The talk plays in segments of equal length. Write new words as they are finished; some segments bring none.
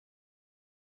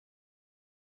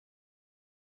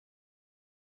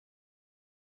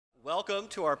Welcome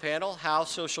to our panel, How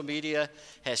Social Media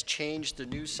Has Changed the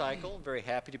News Cycle. I'm very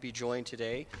happy to be joined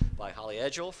today by Holly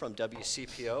Edgell from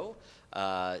WCPO,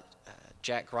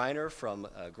 Jack Greiner from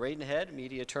Graydon Head,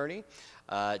 media attorney,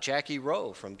 Jackie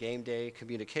Reau from Gameday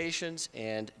Communications,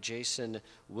 and Jason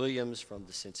Williams from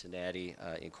the Cincinnati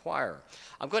Enquirer.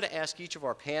 I'm going to ask each of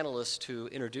our panelists to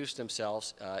introduce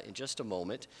themselves in just a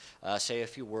moment, say a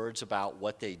few words about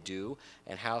what they do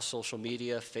and how social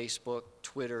media, Facebook,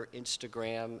 Twitter,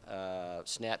 Instagram,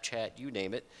 Snapchat, you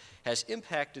name it, has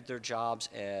impacted their jobs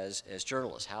as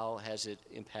journalists. How has it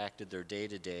impacted their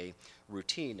day-to-day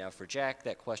routine? Now for Jack,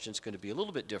 that question is going to be a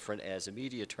little bit different. As a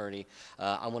media attorney,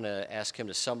 I want to ask him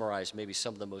to summarize maybe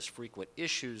some of the most frequent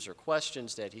issues or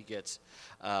questions that he gets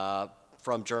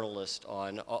from journalists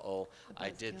on,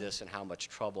 I did this and how much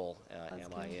trouble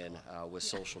am I in with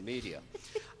social media.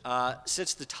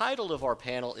 Since the title of our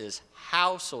panel is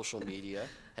How Social Media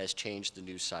Has Changed the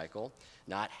News Cycle,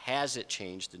 not has it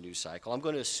changed the news cycle, I'm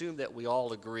going to assume that we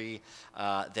all agree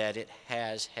that it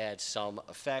has had some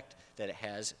effect, that it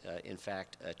has, in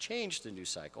fact, changed the news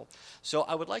cycle. So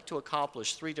I would like to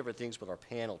accomplish three different things with our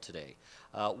panel today.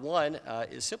 One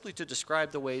is simply to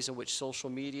describe the ways in which social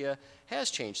media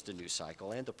has changed the news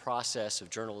cycle and the process of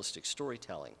journalistic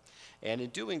storytelling. And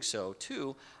in doing so,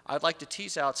 too, I'd like to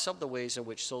tease out some of the ways in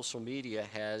which social media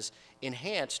has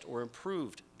enhanced or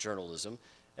improved journalism,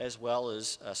 as well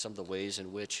as some of the ways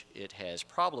in which it has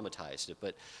problematized it.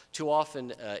 But too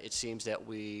often it seems that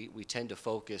we tend to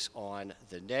focus on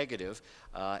the negative,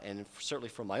 and certainly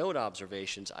from my own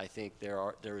observations, I think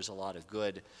there is a lot of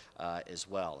good as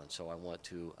well, and so I want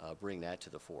to bring that to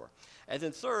the fore. And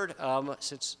then third,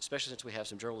 especially since we have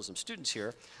some journalism students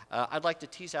here, I'd like to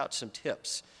tease out some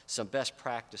tips, some best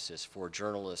practices for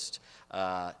journalists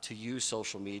to use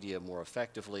social media more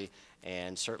effectively,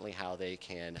 and certainly how they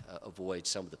can avoid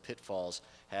some of the pitfalls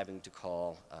having to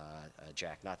call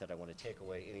Jack. Not that I want to take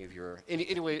away any of your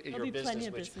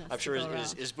business, which I'm sure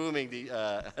is booming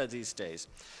these days.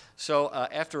 So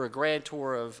after a grand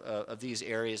tour of these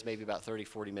areas, maybe about 30,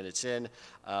 40 minutes in,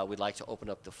 we'd like to open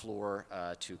up the floor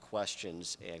to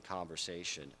questions and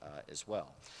conversation as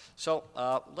well. So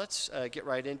let's get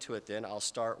right into it then. I'll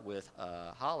start with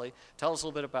Holly. Tell us a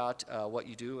little bit about what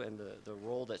you do and the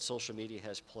role that social media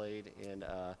has played in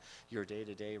your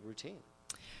day-to-day routine.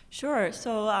 Sure.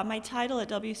 So my title at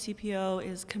WCPO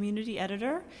is Community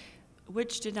Editor,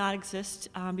 which did not exist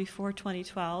before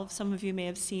 2012. Some of you may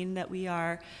have seen that we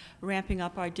are ramping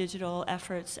up our digital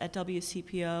efforts at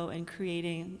WCPO and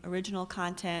creating original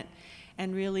content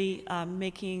and really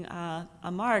making a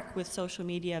mark with social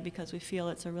media because we feel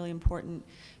it's a really important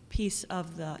piece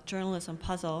of the journalism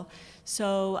puzzle.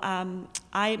 So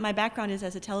my background is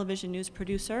as a television news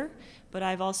producer, but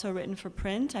I've also written for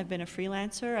print. I've been a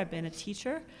freelancer. I've been a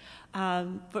teacher.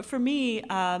 But for me,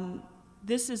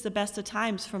 this is the best of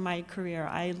times for my career.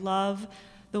 I love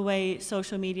the way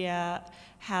social media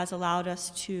has allowed us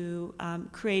to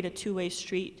create a two-way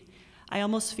street. I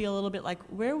almost feel a little bit like,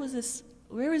 where is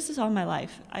this all my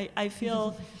life? I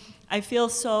feel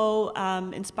so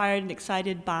inspired and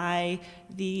excited by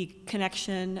the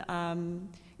connection.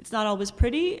 It's not always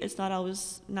pretty, it's not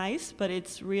always nice, but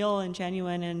it's real and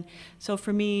genuine. And so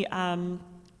for me,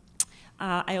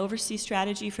 I oversee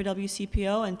strategy for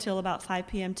WCPO until about 5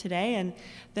 p.m. today, and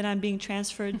then I'm being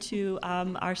transferred to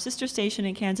our sister station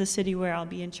in Kansas City, where I'll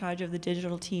be in charge of the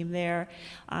digital team there,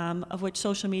 of which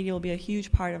social media will be a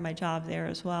huge part of my job there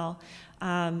as well.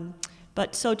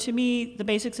 But so to me, the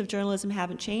basics of journalism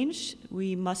haven't changed.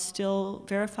 We must still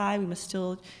verify, we must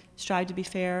still strive to be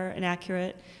fair and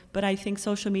accurate, but I think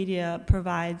social media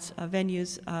provides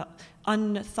venues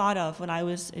unthought of when I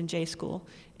was in J school.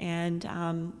 And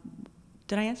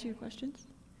did I answer your questions?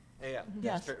 Yeah.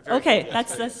 Yes. Very okay. good.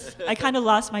 That's I kind of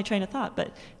lost my train of thought,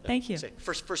 but thank you.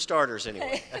 For starters,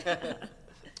 anyway.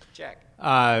 Jack.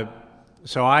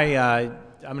 So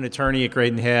I'm an attorney at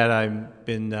Graydon Head. I've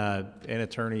been an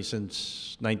attorney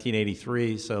since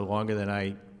 1983, so longer than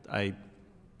I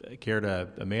care to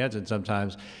imagine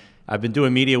sometimes. I've been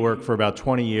doing media work for about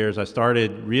 20 years. I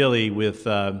started really with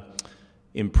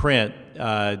in print,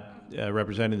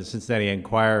 representing the Cincinnati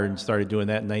Enquirer, and started doing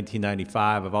that in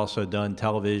 1995. I've also done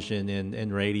television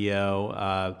and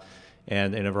radio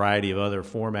and in a variety of other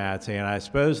formats. And I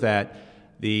suppose that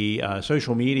the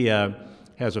social media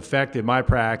has affected my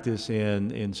practice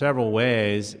in several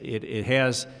ways. It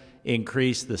has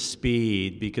increased the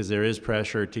speed because there is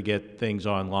pressure to get things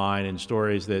online and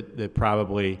stories that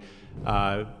probably,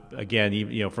 again,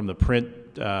 even, from the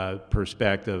print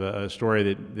perspective, a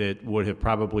story that would have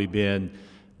probably been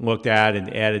looked at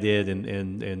and edited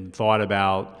and thought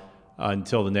about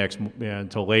until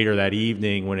until later that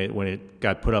evening when it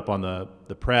got put up on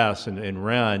the press and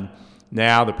run.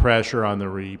 Now the pressure on the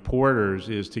reporters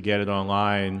is to get it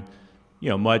online,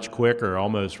 much quicker,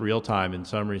 almost real time in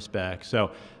some respects.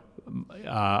 So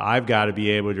I've got to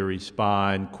be able to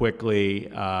respond quickly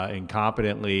and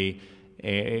competently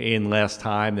in less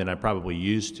time than I probably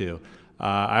used to.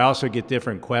 I also get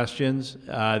different questions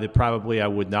that probably I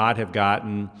would not have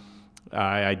gotten.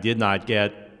 I did not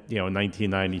get, in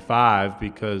 1995,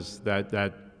 because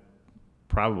that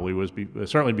probably was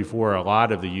certainly before a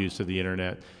lot of the use of the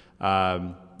internet,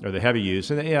 or the heavy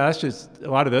use. And that's just, a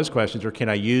lot of those questions are, can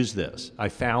I use this? I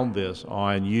found this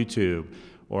on YouTube,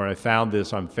 or I found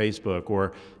this on Facebook,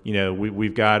 or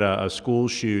we've got a school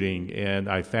shooting and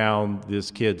I found this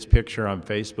kid's picture on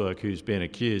Facebook who's been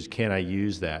accused. Can I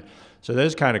use that? So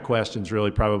those kind of questions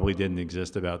really probably didn't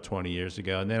exist about 20 years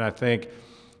ago. And then I think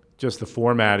just the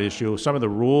format issue, some of the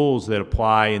rules that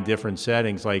apply in different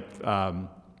settings, like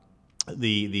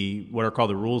the what are called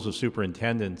the rules of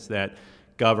superintendents that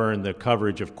govern the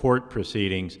coverage of court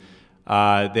proceedings.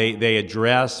 They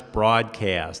address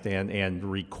broadcast and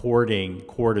recording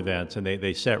court events, and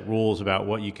they set rules about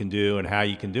what you can do and how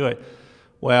you can do it.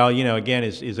 Well, again,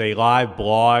 is a live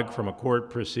blog from a court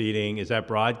proceeding, is that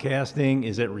broadcasting?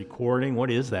 Is it recording?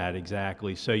 What is that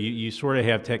exactly? So you sort of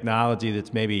have technology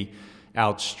that's maybe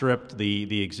outstripped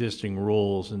the existing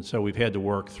rules, and so we've had to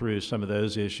work through some of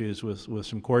those issues with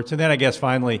some courts. And then I guess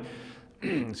finally,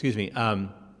 excuse me, I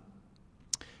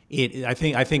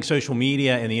think social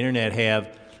media and the internet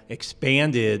have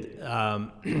expanded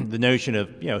the notion of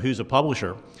who's a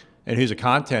publisher and who's a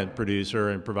content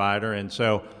producer and provider. And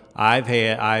so I've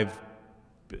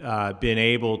been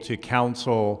able to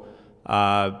counsel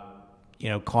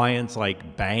clients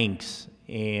like banks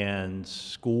and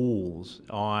schools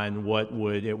on what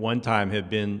would at one time have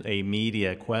been a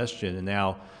media question, and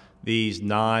now these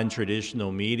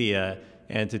non-traditional media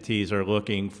entities are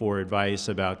looking for advice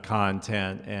about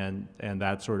content and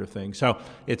that sort of thing. So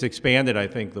it's expanded, I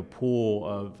think, the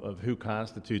pool of who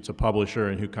constitutes a publisher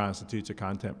and who constitutes a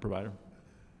content provider.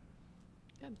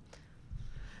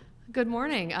 Good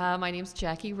morning. My name's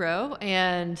Jackie Reau,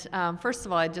 and first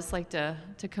of all, I'd just like to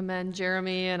commend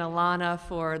Jeremy and Alana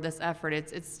for this effort.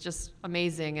 It's just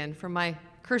amazing, and from my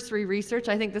cursory research,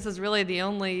 I think this is really the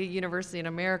only university in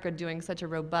America doing such a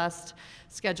robust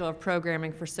schedule of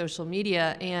programming for social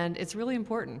media, and it's really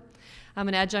important. I'm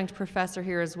an adjunct professor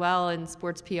here as well in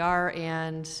sports PR,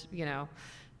 and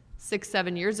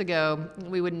 6-7 years ago,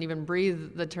 we wouldn't even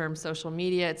breathe the term social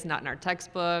media. It's not in our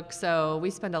textbook. So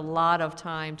we spend a lot of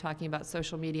time talking about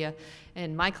social media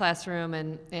in my classroom,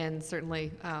 and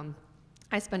certainly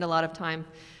I spend a lot of time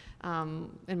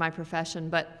in my profession.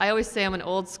 But I always say I'm an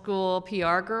old school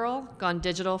PR girl, gone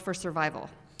digital for survival.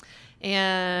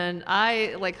 And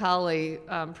I, like Holly,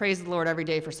 praise the Lord every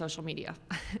day for social media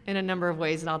in a number of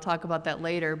ways, and I'll talk about that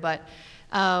later. But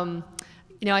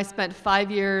I spent 5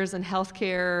 years in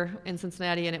healthcare in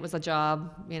Cincinnati, and it was a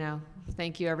job,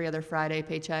 thank you every other Friday,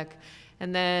 paycheck.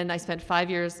 And then I spent 5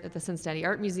 years at the Cincinnati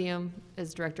Art Museum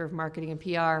as director of marketing and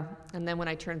PR. And then when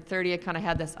I turned 30, I kind of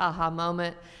had this aha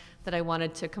moment that I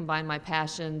wanted to combine my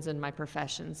passions and my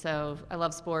profession. So I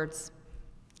love sports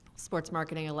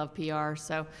marketing, I love PR.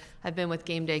 So I've been with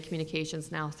Gameday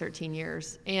Communications now 13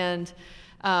 years. And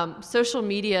social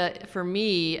media, for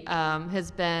me,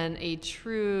 has been a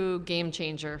true game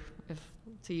changer,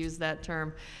 to use that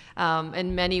term,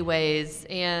 in many ways.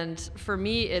 And for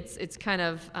me, it's kind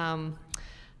of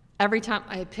every time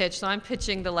I pitch, so I'm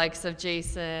pitching the likes of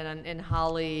Jason and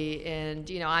Holly, and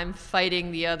I'm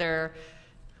fighting the other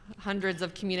hundreds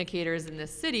of communicators in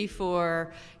this city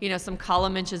for some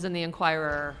column inches in the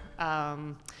Enquirer,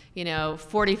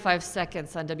 45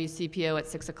 seconds on WCPO at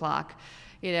 6 o'clock.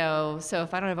 So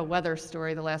if I don't have a weather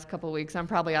story the last couple of weeks, I'm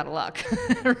probably out of luck,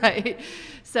 right?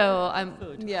 So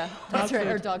that's right,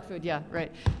 or dog food, yeah,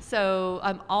 right. So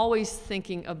I'm always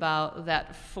thinking about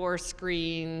that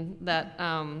four-screen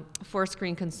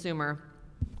consumer,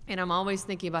 and I'm always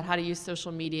thinking about how to use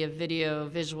social media, video,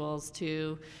 visuals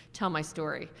to tell my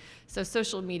story. So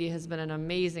social media has been an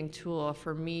amazing tool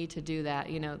for me to do that.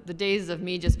 The days of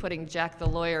me just putting Jack the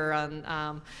lawyer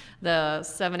on the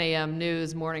 7 a.m.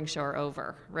 news morning show are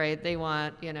over, right? They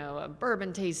want, a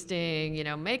bourbon tasting,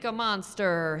 make a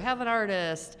monster, have an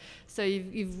artist. So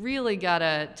you've really got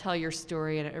to tell your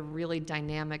story in a really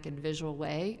dynamic and visual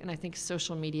way, and I think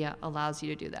social media allows you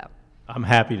to do that. I'm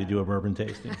happy to do a bourbon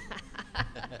tasting.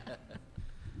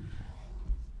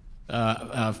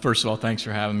 First of all, thanks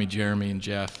for having me, Jeremy and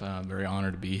Jeff. Very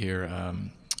honored to be here.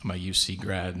 I'm a UC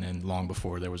grad, and long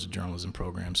before there was a journalism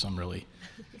program, so I'm really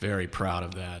very proud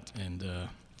of that. And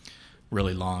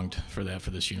really longed for that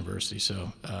for this university.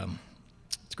 So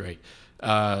it's great.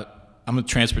 I'm a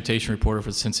transportation reporter for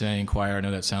the Cincinnati Enquirer. I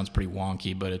know that sounds pretty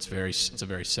wonky, but it's a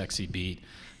very sexy beat,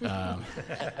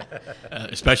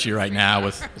 especially right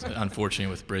now unfortunately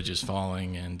with bridges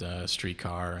falling and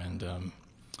streetcar and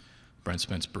Brent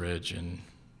Spence Bridge and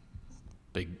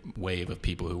big wave of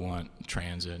people who want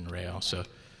transit and rail. So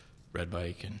red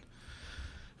bike and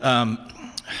I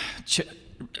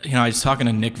was talking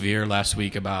to Nick Veer last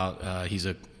week about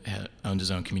owns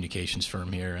his own communications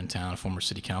firm here in town, a former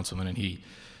city councilman, and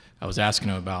I was asking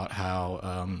him about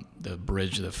how the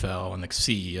bridge that fell and the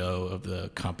CEO of the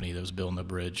company that was building the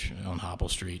bridge on Hopple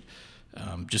Street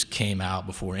just came out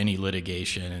before any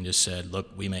litigation and just said, "Look,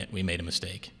 we made a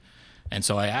mistake." And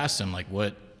so I asked him, like,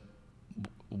 what?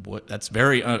 That's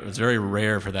it's very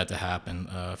rare for that to happen.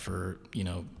 For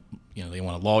they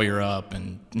want to lawyer up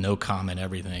and no comment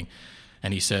everything,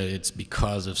 and he said it's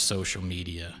because of social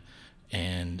media.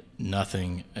 And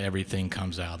everything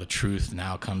comes out. The truth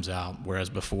now comes out, whereas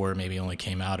before maybe only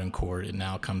came out in court. It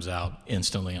now comes out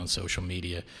instantly on social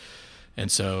media.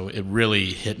 And so it really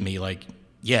hit me like,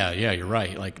 yeah, you're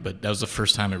right. Like, but that was the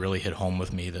first time it really hit home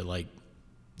with me that, like,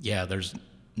 yeah,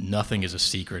 nothing is a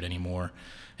secret anymore.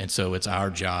 And so it's our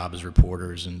job as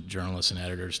reporters and journalists and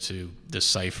editors to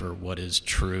decipher what is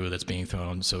true that's being thrown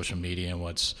on social media and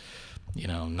what's,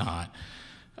 not.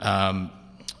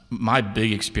 My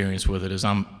big experience with it is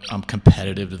I'm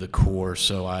competitive to the core,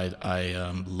 so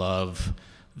I love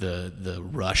the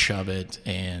rush of it,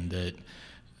 and that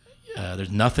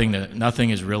there's nothing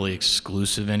is really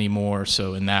exclusive anymore.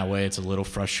 So in that way, it's a little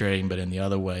frustrating, but in the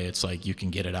other way, it's like you can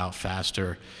get it out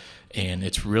faster, and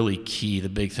it's really key. The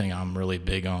big thing I'm really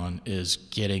big on is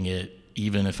getting it,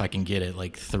 even if I can get it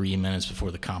like 3 minutes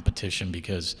before the competition,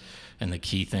 and the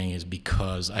key thing is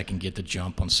because I can get the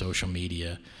jump on social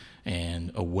media.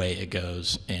 And away it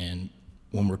goes. And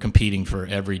when we're competing for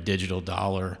every digital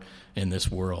dollar in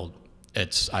this world,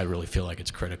 I really feel like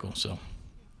it's critical. So,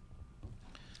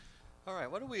 all right,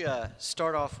 why don't we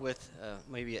start off with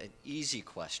maybe an easy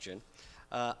question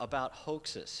about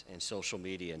hoaxes in social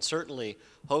media. And certainly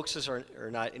hoaxes are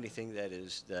not anything that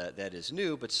is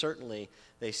new, but certainly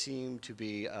they seem to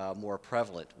be more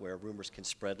prevalent, where rumors can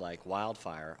spread like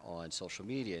wildfire on social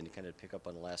media. And to kind of pick up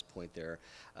on the last point there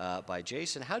by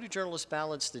Jason, how do journalists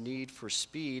balance the need for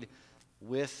speed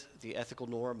with the ethical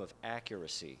norm of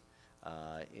accuracy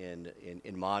in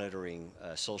monitoring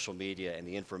social media and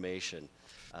the information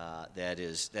that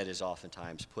is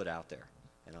oftentimes put out there?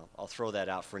 And I'll throw that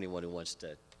out for anyone who wants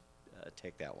to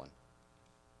take that one.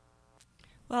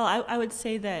 Well, I would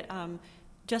say that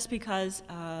just because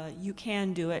you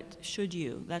can do it, should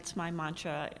you? That's my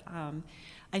mantra.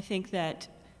 I think that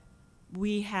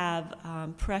we have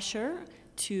pressure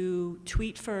to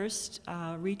tweet first,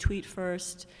 retweet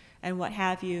first, and what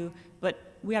have you, but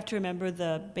we have to remember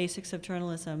the basics of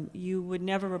journalism. You would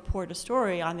never report a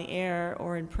story on the air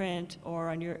or in print or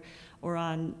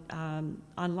on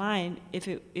online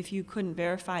if you couldn't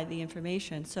verify the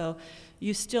information. So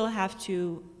you still have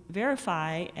to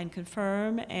verify and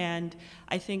confirm, and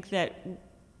I think that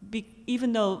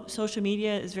even though social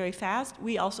media is very fast,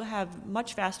 we also have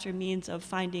much faster means of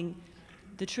finding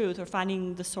the truth or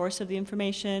finding the source of the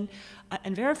information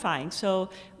and verifying. So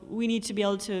we need to be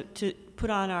able to put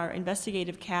on our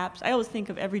investigative caps. I always think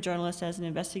of every journalist as an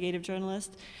investigative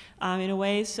journalist in a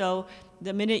way. So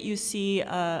the minute you see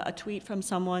a tweet from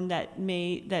someone that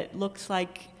looks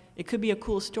like it could be a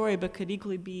cool story, but could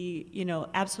equally be,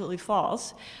 absolutely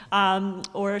false,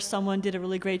 or someone did a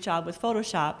really great job with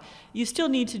Photoshop, you still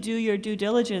need to do your due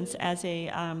diligence as a,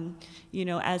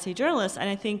 as a journalist. And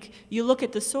I think you look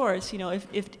at the source.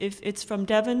 If it's from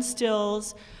Devin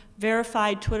Still's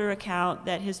verified Twitter account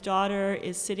that his daughter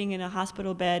is sitting in a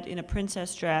hospital bed in a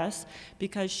princess dress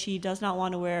because she does not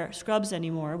want to wear scrubs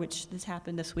anymore, which this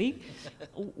happened this week,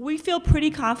 we feel pretty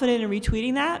confident in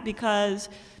retweeting that because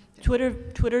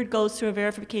Twitter goes through a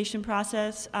verification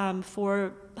process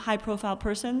for high-profile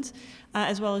persons,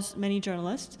 as well as many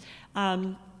journalists.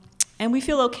 And we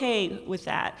feel okay with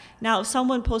that. Now, if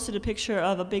someone posted a picture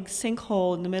of a big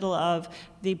sinkhole in the middle of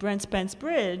the Brent Spence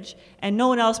Bridge, and no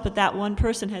one else but that one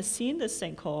person has seen this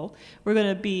sinkhole, we're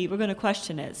going to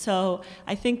question it. So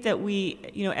I think that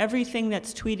everything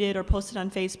that's tweeted or posted on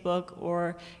Facebook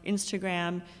or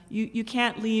Instagram, you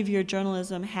can't leave your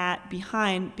journalism hat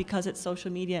behind because it's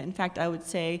social media. In fact, I would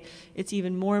say it's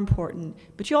even more important.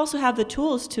 But you also have the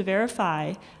tools to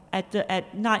verify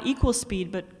at not equal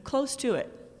speed, but close to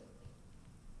it.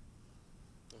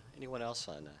 Anyone else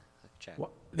on chat?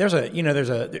 Well, there's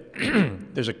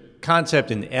a concept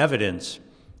in evidence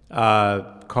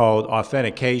called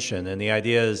authentication, and the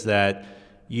idea is that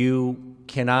you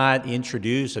cannot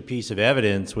introduce a piece of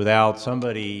evidence without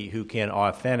somebody who can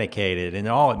authenticate it. And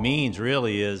all it means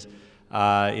really is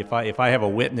if I have a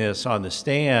witness on the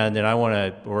stand and I want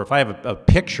to, or if I have a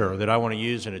picture that I want to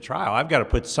use in a trial, I've got to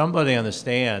put somebody on the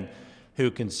stand who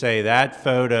can say that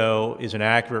photo is an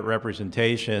accurate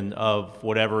representation of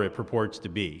whatever it purports to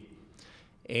be.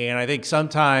 And I think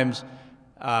sometimes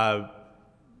I've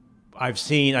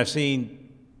seen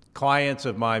clients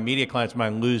of mine, media clients of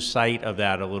mine, lose sight of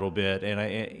that a little bit.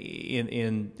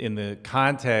 And in the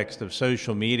context of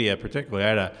social media, particularly, I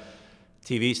had a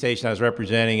TV station I was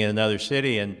representing in another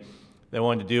city, and they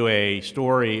wanted to do a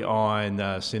story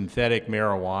on synthetic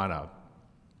marijuana.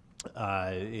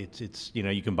 It's you know,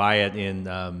 you can buy it in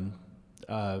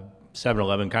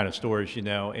 7-Eleven kind of stores, you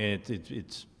know, and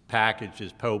it's packaged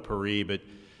as potpourri, but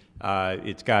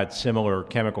it's got similar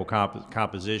chemical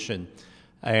composition,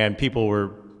 and people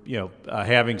were, you know,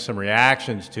 having some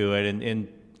reactions to it, and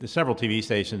several TV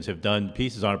stations have done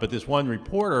pieces on it, but this one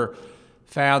reporter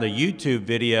found a YouTube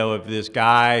video of this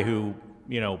guy who,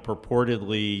 you know,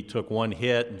 purportedly took one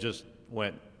hit and just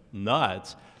went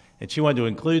nuts, and she wanted to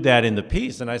include that in the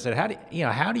piece. And I said, how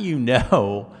do you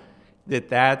know that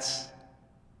that's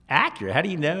accurate? How do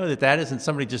you know that that isn't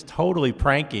somebody just totally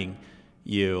pranking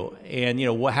you? And, you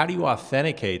know, how do you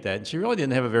authenticate that? And she really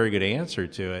didn't have a very good answer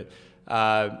to it.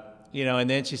 You know, and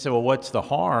then she said, well, what's the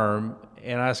harm?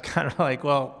 And I was kind of like,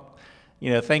 well,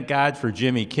 you know, thank God for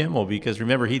Jimmy Kimmel, because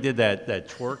remember he did that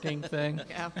twerking thing?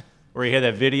 Yeah. Where he had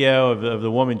that video of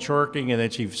the woman twerking, and then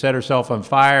she set herself on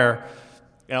fire.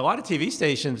 And a lot of TV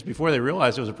stations, before they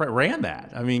realized it was a prank, ran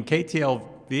that. I mean,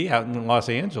 KTLV out in Los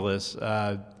Angeles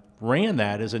ran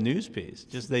that as a news piece.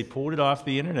 Just they pulled it off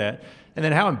the internet. And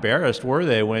then how embarrassed were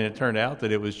they when it turned out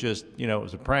that it was just, you know, it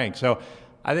was a prank. So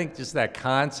I think just that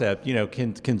concept, you know,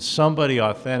 can somebody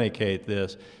authenticate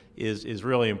this is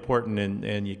really important,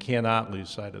 and you cannot lose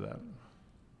sight of that.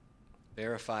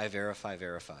 Verify, verify,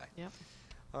 verify. Yep.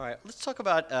 All right, let's talk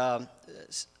about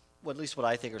well, at least what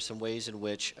I think are some ways in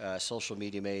which social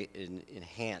media may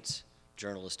enhance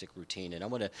journalistic routine. And I'm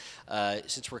going to,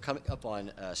 since we're coming up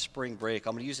on spring break,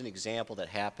 I'm going to use an example that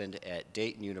happened at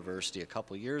Dayton University a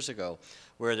couple years ago,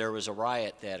 where there was a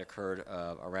riot that occurred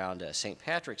around St.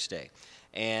 Patrick's Day.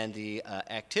 And the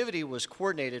activity was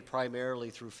coordinated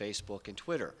primarily through Facebook and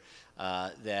Twitter.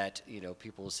 That, you know,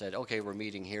 people said, okay, we're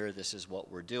meeting here, this is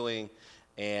what we're doing.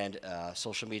 And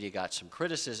social media got some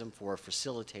criticism for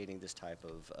facilitating this type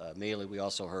of melee. We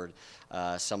also heard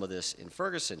some of this in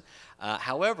Ferguson.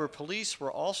 However, police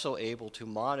were also able to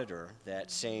monitor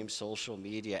that same social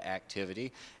media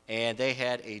activity, and they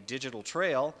had a digital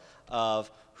trail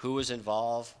of who was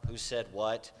involved, who said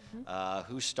what,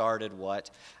 who started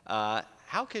what.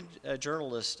 How can a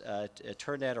journalist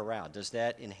turn that around? Does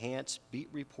that enhance beat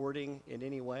reporting in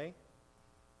any way?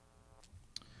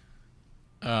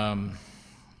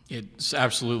 It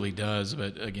absolutely does,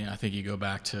 but again, I think you go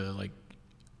back to, like,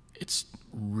 it's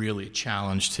really a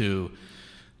challenge to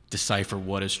decipher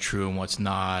what is true and what's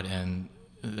not, and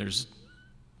there's,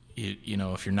 you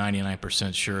know, if you're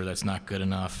 99% sure, that's not good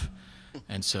enough,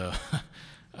 and so,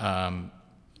 I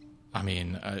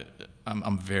mean,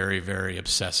 I'm very, very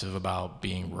obsessive about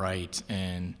being right,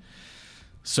 and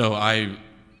so I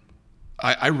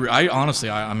honestly,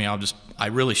 I mean, I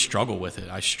really struggle with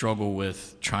it. I struggle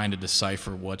with trying to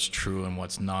decipher what's true and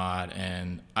what's not,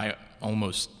 and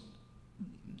almost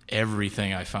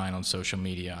everything I find on social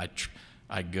media,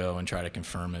 I go and try to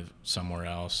confirm it somewhere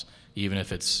else, even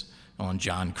if it's on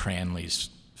John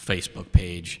Cranley's Facebook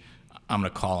page. I'm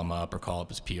going to call him up or call up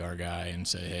his PR guy and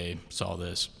say, hey, saw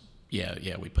this.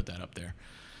 Yeah, we put that up there.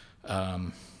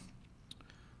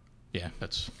 Yeah,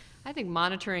 that's... I think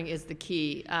monitoring is the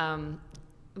key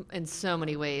in so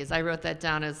many ways. I wrote that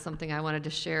down as something I wanted to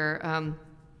share.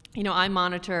 You know, I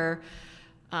monitor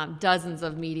dozens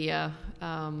of media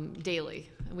daily.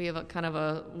 We have a kind of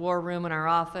a war room in our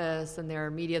office, and there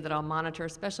are media that I'll monitor,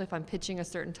 especially if I'm pitching a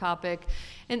certain topic.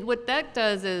 And what that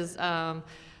does is,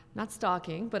 not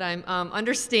stalking, but I'm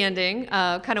understanding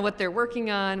kind of what they're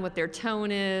working on, what their tone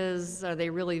is, are they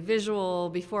really visual,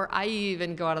 before I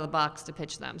even go out of the box to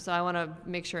pitch them. So I want to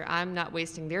make sure I'm not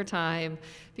wasting their time,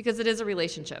 because it is a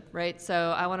relationship, right?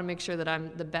 So I want to make sure that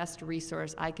I'm the best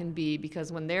resource I can be,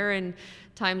 because when they're in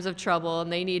times of trouble and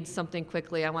they need something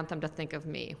quickly, I want them to think of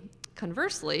me.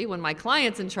 Conversely, when my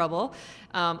client's in trouble,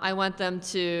 I want them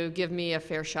to give me a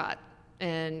fair shot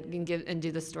and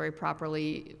do the story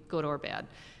properly, good or bad.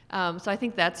 So I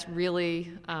think that's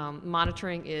really,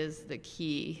 monitoring is the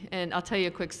key. And I'll tell you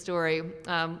a quick story.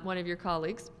 One of your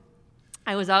colleagues,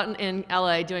 I was out in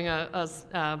LA doing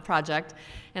a project,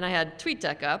 and I had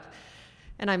TweetDeck up,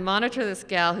 And I monitor this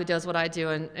gal who does what I do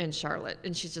in Charlotte,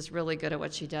 and she's just really good at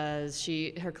what she does.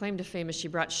 Her claim to fame is she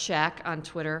brought Shaq on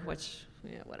Twitter, which,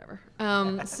 yeah, whatever.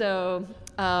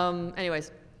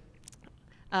 Anyways,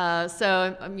 you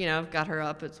know, I've got her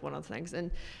up. It's one of the things. And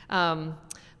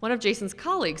one of Jason's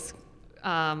colleagues,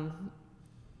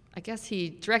 I guess he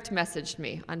direct messaged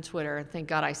me on Twitter, and thank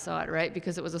God I saw it, right?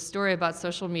 Because it was a story about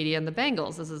social media and the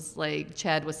Bengals. This is like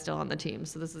Chad was still on the team,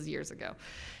 so this is years ago.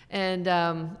 And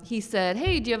he said,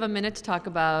 hey, do you have a minute to talk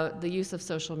about the use of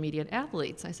social media in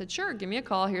athletes? I said, sure, give me a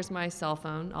call. Here's my cell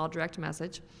phone. I'll direct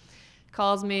message.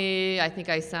 Calls me. I think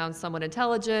I sound somewhat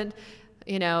intelligent,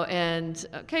 you know, and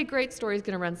okay, great, story's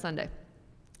going to run Sunday.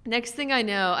 Next thing I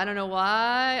know, I don't know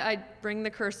why, I bring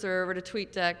the cursor over to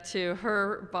TweetDeck to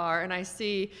her bar, and I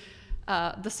see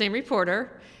the same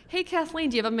reporter. Hey, Kathleen,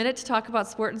 do you have a minute to talk about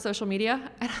sport and social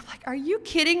media? And I'm like, are you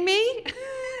kidding me?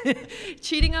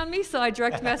 Cheating on me? So I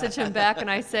direct message him back,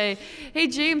 and I say, hey,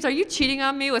 James, are you cheating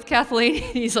on me with Kathleen?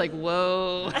 He's like,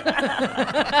 whoa.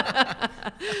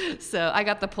 So I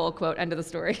got the pull quote, end of the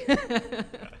story.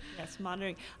 Yes,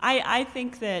 monitoring. I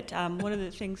think that one of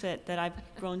the things that I've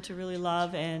grown to really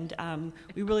love, and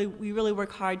we really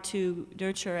work hard to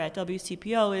nurture at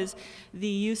WCPO, is the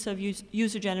use of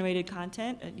user-generated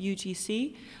content at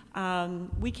UGC.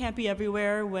 We can't be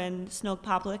everywhere when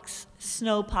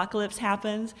snowpocalypse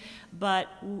happens, but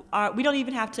we don't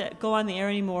even have to go on the air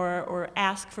anymore or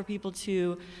ask for people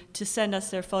to send us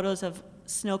their photos of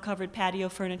snow-covered patio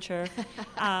furniture.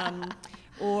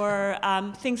 Or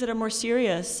things that are more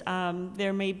serious.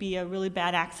 There may be a really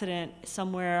bad accident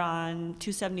somewhere on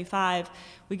 275.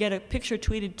 We get a picture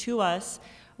tweeted to us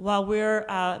while we're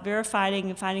verifying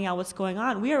and finding out what's going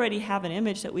on. We already have an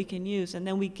image that we can use, and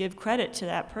then we give credit to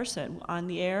that person on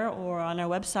the air or on our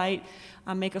website,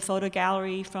 make a photo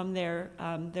gallery from their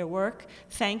work,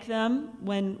 thank them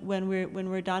when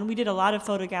we're done. We did a lot of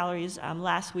photo galleries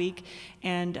last week,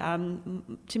 and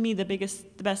to me the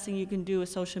best thing you can do with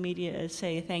social media is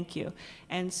say thank you.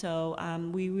 And so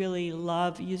we really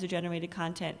love user-generated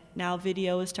content. Now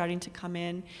video is starting to come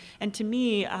in, and to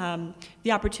me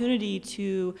the opportunity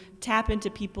to tap into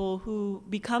people who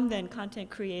become then content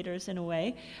creators in a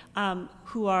way,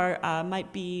 who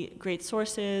might be great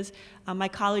sources. My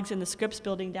colleagues in the Scripps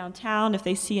building downtown, if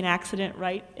they see an accident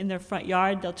right in their front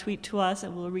yard, they'll tweet to us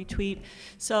and we'll retweet.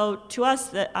 So to us,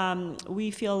 that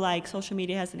we feel like social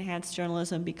media has enhanced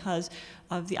journalism because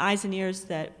of the eyes and ears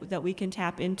that we can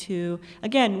tap into.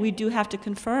 Again, we do have to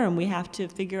confirm. We have to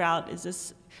figure out, is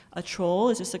this a troll?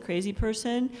 Is this a crazy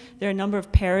person? There are a number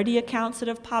of parody accounts that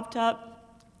have popped up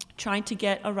trying to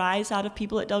get a rise out of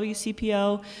people at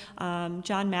WCPO.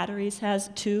 John Matteries has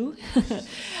 2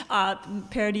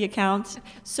 parody accounts.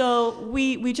 So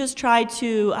we just try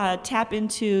to tap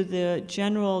into the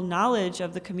general knowledge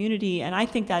of the community, and I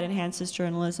think that enhances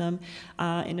journalism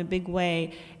in a big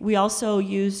way. We also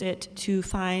use it to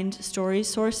find story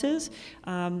sources.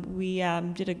 We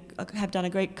have done a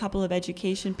great couple of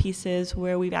education pieces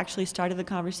where we've actually started the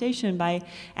conversation by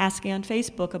asking on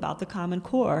Facebook about the Common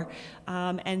Core.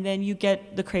 And then you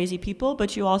get the crazy people,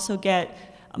 but you also get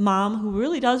a mom who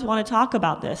really does want to talk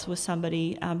about this with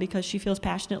somebody because she feels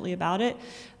passionately about it.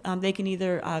 They can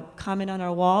either comment on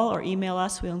our wall or email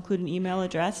us. We'll include an email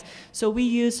address. So we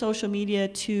use social media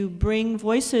to bring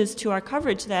voices to our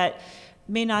coverage that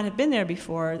may not have been there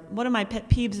before. One of my pet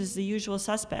peeves is the usual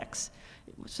suspects.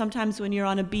 Sometimes when you're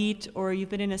on a beat or you've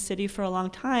been in a city for a long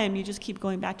time, you just keep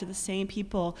going back to the same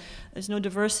people. There's no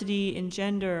diversity in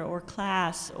gender or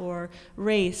class or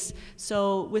race.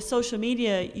 So with social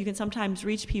media, you can sometimes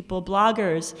reach people,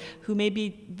 bloggers, who may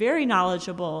be very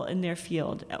knowledgeable in their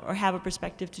field or have a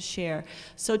perspective to share.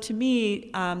 So to me,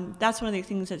 that's one of the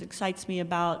things that excites me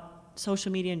about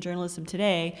social media and journalism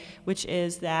today, which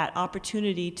is that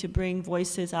opportunity to bring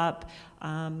voices up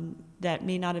that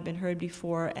may not have been heard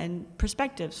before and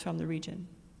perspectives from the region.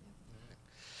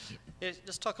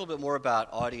 Let's talk a little bit more about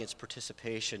audience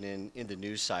participation in the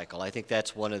news cycle. I think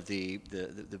that's one of the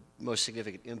most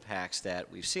significant impacts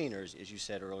that we've seen, or as you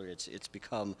said earlier, it's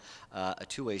become a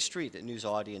two-way street, that news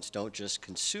audience don't just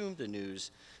consume the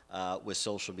news with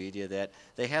social media, that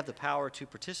they have the power to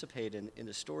participate in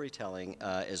the storytelling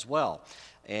as well.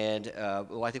 And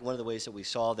well, I think one of the ways that we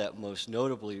saw that most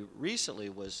notably recently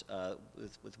was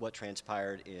with what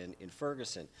transpired in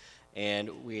Ferguson.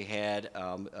 And we had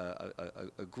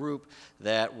a group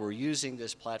that were using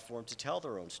this platform to tell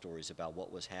their own stories about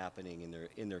what was happening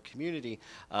in their community,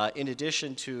 in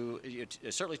addition to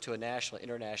certainly to a national,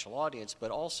 international audience,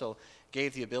 but also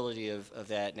gave the ability of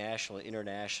that national and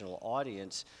international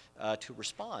audience to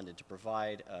respond and to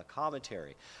provide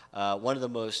commentary. One of the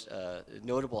most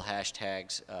notable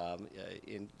hashtags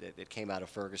that came out of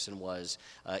Ferguson was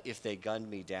 "If They Gunned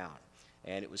Me Down."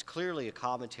 And it was clearly a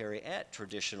commentary at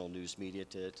traditional news media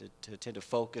to tend to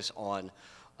focus on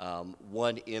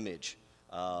one image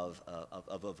of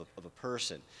a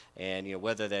person, and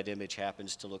whether that image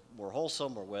happens to look more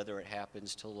wholesome or whether it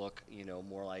happens to look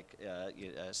more like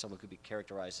someone could be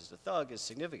characterized as a thug is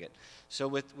significant. So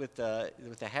with the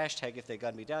hashtag "If They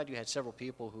Gunned Me Down," you had several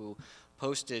people who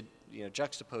posted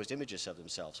juxtaposed images of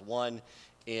themselves. One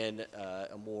in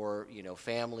a more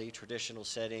family traditional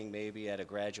setting, maybe at a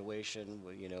graduation,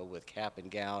 with cap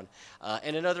and gown,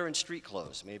 and another in street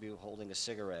clothes, maybe holding a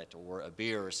cigarette or a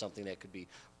beer or something that could be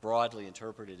broadly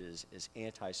interpreted as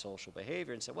antisocial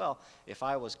behavior, and said, well, if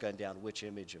I was gunned down, which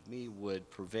image of me would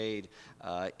pervade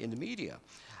in the media?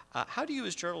 How do you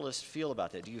as journalists feel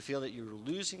about that? Do you feel that you're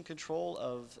losing control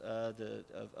of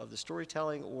the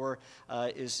storytelling, or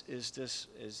is this,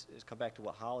 come back to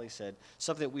what Holly said,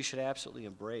 something that we should absolutely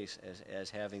embrace as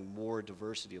having more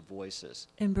diversity of voices?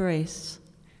 Embrace.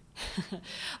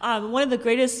 One of the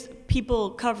greatest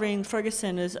people covering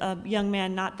Ferguson is a young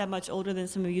man not that much older than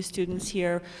some of you students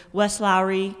here, Wes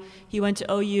Lowry. He went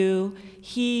to OU.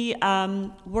 He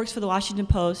works for the Washington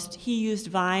Post. He used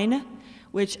Vine,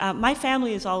 which my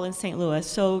family is all in St. Louis,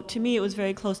 so to me it was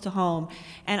very close to home.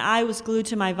 And I was glued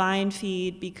to my Vine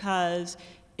feed because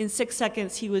in 6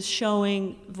 seconds he was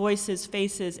showing voices,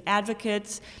 faces,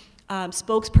 advocates,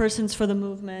 spokespersons for the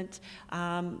movement,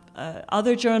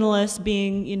 other journalists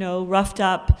being, roughed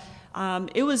up.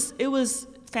 It was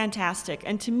fantastic.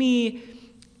 And to me,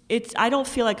 I don't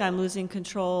feel like I'm losing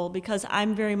control because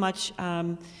I'm very much,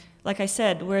 like I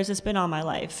said, where has this been all my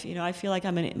life? I feel like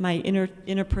my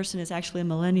inner person is actually a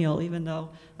millennial, even though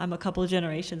I'm a couple of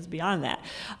generations beyond that.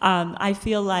 I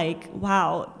feel like,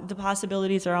 wow, the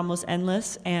possibilities are almost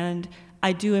endless, and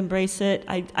I do embrace it.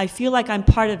 I feel like I'm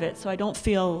part of it, so I don't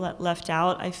feel left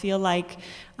out. I feel like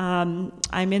I'm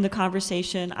in the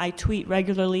conversation. I tweet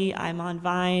regularly. I'm on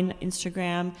Vine,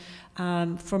 Instagram,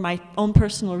 for my own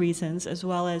personal reasons as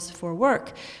well as for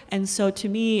work. And so to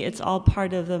me, it's all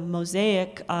part of the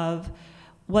mosaic of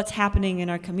what's happening in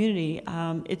our community.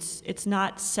 It's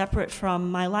not separate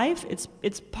from my life.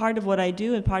 It's part of what I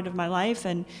do and part of my life.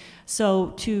 And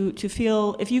so to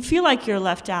feel, if you feel like you're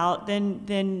left out,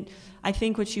 then I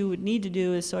think what you would need to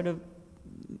do is sort of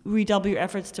redouble your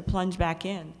efforts to plunge back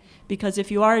in. Because if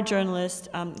you are a journalist,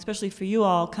 especially for you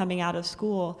all coming out of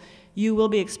school, you will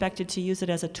be expected to use it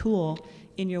as a tool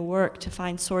in your work to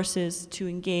find sources, to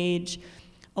engage.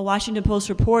 A Washington Post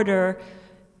reporter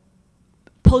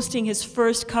posting his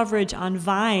first coverage on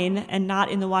Vine and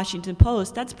not in the Washington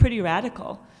Post, that's pretty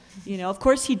radical. Of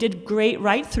course he did great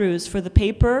write-throughs for the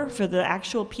paper, for the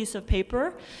actual piece of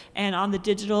paper, and on the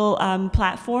digital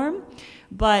platform,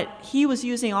 but he was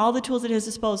using all the tools at his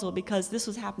disposal because this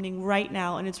was happening right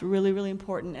now, and it's really, really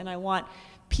important, and I want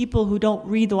people who don't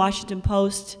read the Washington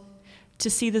Post to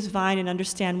see this Vine and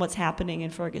understand what's happening in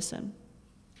Ferguson.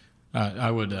 I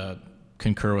would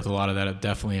concur with a lot of that. I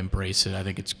definitely embrace it. I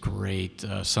think it's great.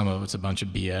 Some of it's a bunch of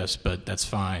BS, but that's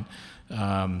fine.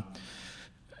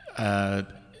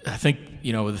 I think,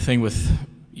 the thing with,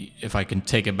 if I can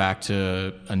take it back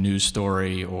to a news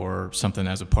story or something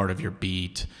as a part of your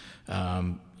beat,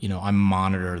 I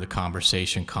monitor the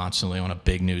conversation constantly on a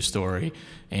big news story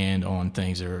and on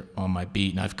things that are on my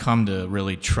beat. And I've come to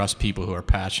really trust people who are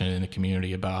passionate in the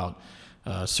community about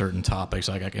certain topics.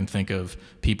 Like I can think of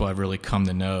people I've really come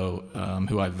to know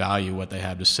who I value what they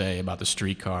have to say about the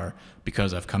streetcar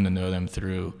because I've come to know them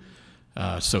through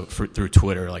through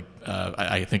Twitter. Like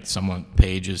I think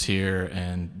Paige is here,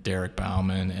 and Derek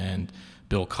Bauman and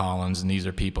Bill Collins, and these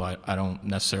are people I don't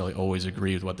necessarily always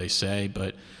agree with what they say,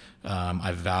 but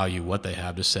I value what they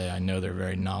have to say. I know they're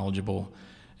very knowledgeable,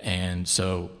 and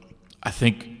so I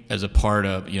think as a part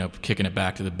of, kicking it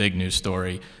back to the big news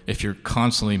story, if you're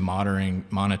constantly monitoring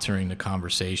the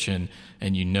conversation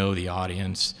and the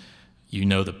audience,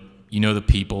 the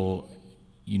people,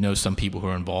 some people who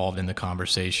are involved in the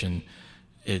conversation,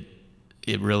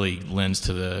 it really lends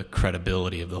to the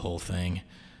credibility of the whole thing.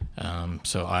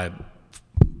 So I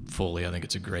think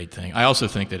it's a great thing. I also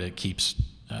think that it keeps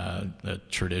the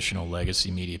traditional legacy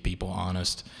media people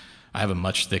honest. I have a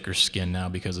much thicker skin now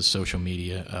because of social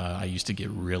media. I used to get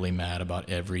really mad about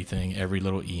everything, every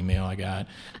little email I got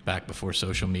back before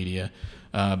social media.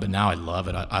 But now I love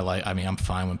it. I'm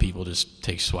fine when people just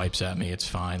take swipes at me. It's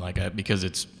fine, because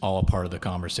it's all a part of the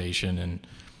conversation,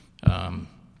 and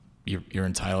you're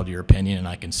entitled to your opinion, and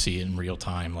I can see it in real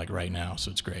time, like right now.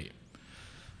 So it's great.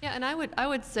 Yeah, and I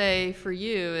would say for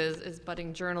you as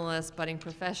budding journalists, budding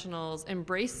professionals,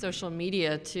 embrace social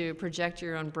media to project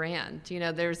your own brand. You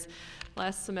know, there's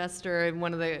last semester,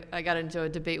 I got into a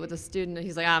debate with a student, and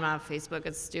he's like, I'm not on Facebook,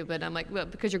 it's stupid. I'm like, well,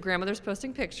 because your grandmother's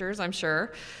posting pictures, I'm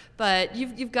sure, but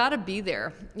you've got to be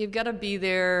there. You've got to be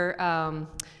there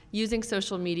using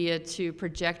social media to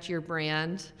project your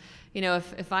brand. You know,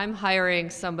 if I'm hiring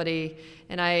somebody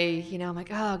and I'm like,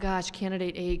 oh gosh,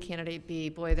 candidate A, candidate B,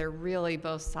 boy, they're really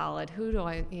both solid. Who do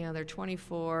I, they're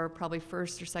 24, probably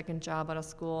first or second job out of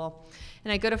school.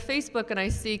 And I go to Facebook and I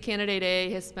see candidate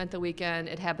A has spent the weekend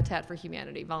at Habitat for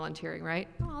Humanity volunteering, right?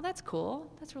 Oh, that's cool.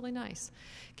 That's really nice.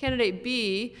 Candidate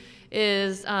B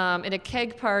is in a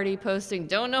keg party posting,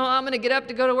 don't know how I'm going to get up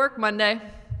to go to work Monday,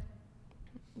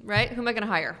 right? Who am I going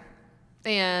to hire?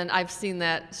 And I've seen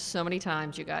that so many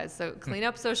times, you guys. So clean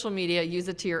up social media, use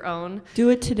it to your own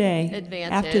Do it today,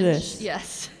 advantage. after this.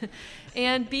 Yes.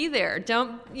 And be there.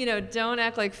 Don't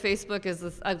act like Facebook is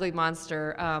this ugly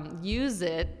monster. Use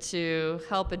it to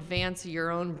help advance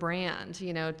your own brand,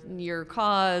 your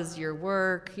cause, your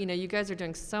work. You guys are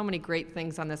doing so many great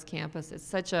things on this campus. It's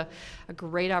such a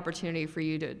great opportunity for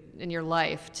you in your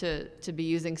life to be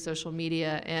using social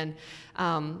media. And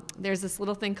there's this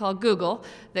little thing called Google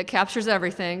that captures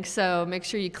everything. So make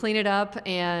sure you clean it up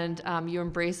and you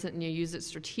embrace it and you use it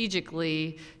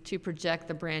strategically to project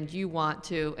the brand you want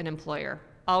to an employer.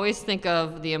 Always think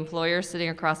of the employer sitting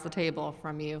across the table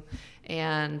from you,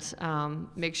 and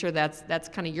make sure that's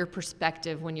kind of your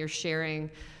perspective when you're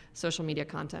sharing social media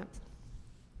content.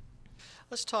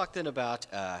 Let's talk then about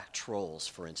trolls,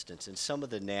 for instance, and some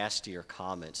of the nastier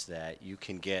comments that you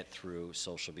can get through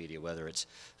social media, whether it's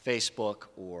Facebook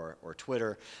or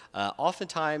Twitter.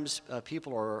 Oftentimes,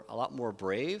 people are a lot more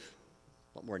brave,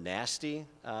 a lot more nasty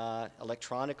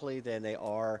electronically than they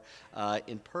are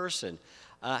in person.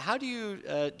 How do you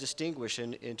distinguish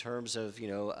in terms of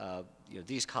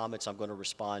these comments I'm going to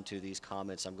respond to, these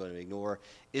comments I'm going to ignore?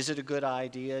 Is it a good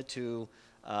idea to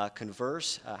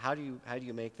converse? How do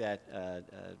you make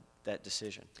that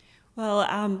decision?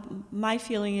 Well, my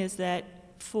feeling is that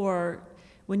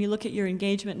when you look at your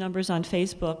engagement numbers on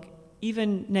Facebook,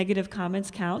 even negative comments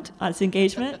count as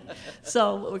engagement,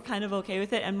 so we're kind of okay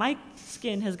with it. And my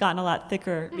skin has gotten a lot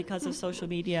thicker because of social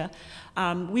media.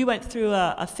 We went through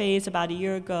a phase about a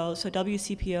year ago, so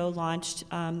WCPO launched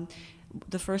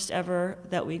the first ever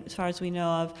as far as we know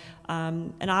of,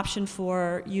 an option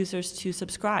for users to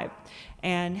subscribe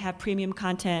and have premium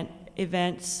content,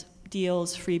 events,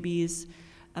 deals, freebies,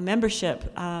 a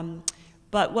membership.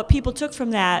 But what people took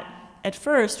from that at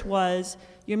first was,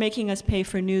 you're making us pay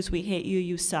for news, we hate you,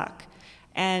 you suck.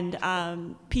 And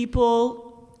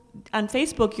people on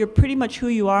Facebook, you're pretty much who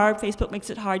you are. Facebook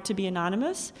makes it hard to be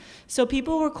anonymous. So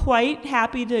people were quite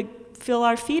happy to fill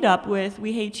our feed up with,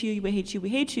 we hate you, we hate you, we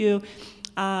hate you.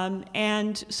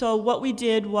 And so what we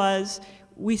did was,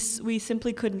 we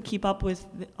simply couldn't keep up with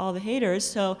all the haters.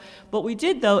 So what we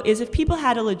did, though, is if people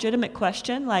had a legitimate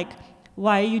question, like,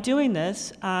 why are you doing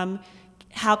this?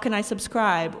 How can I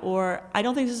subscribe? Or, I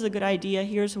don't think this is a good idea,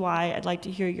 here's why, I'd like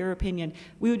to hear your opinion.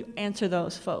 We would answer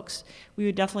those folks. We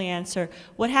would definitely answer.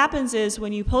 What happens is,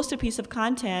 when you post a piece of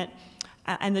content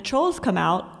and the trolls come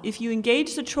out, if you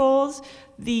engage the trolls,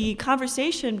 the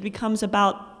conversation becomes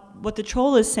about what the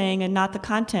troll is saying and not the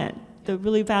content, the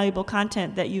really valuable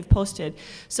content that you've posted.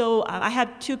 So I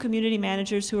have 2 community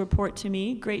managers who report to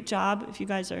me. Great job if you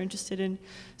guys are interested in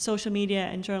social media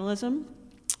and journalism.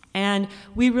 And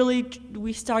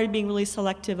we started being really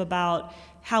selective about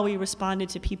how we responded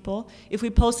to people. If we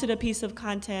posted a piece of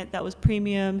content that was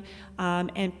premium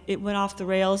and it went off the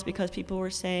rails because people were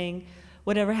saying,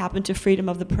 whatever happened to freedom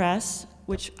of the press,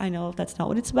 which I know that's not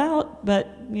what it's about,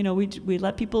 but we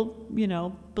let people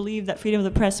believe that freedom of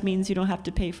the press means you don't have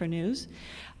to pay for news.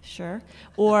 Sure.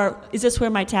 Or, is this where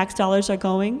my tax dollars are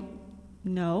going?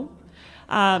 No.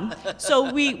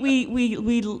 So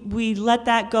we let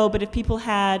that go, but if people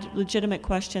had legitimate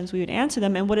questions, we would answer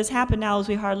them. And what has happened now is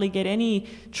we hardly get any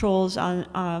trolls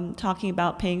on talking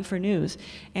about paying for news.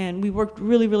 And we worked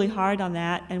really, really hard on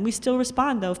that, and we still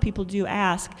respond, though, if people do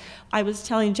ask. I was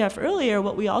telling Jeff earlier,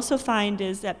 what we also find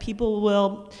is that people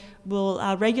will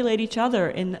regulate each other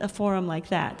in a forum like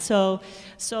that. So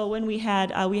when we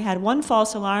had one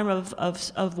false alarm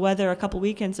of weather a couple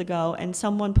weekends ago, and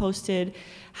someone posted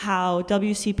how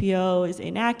WCPO is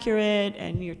inaccurate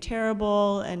and you're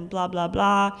terrible and blah blah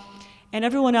blah, and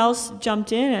everyone else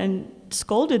jumped in and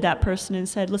scolded that person and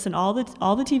said, listen, all the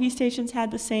TV stations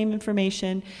had the same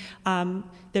information.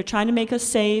 They're trying to make us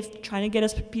safe, trying to get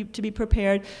us to be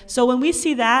prepared. So when we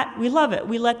see that, we love it.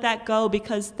 We let that go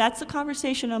because that's the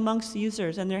conversation amongst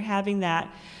users, and they're having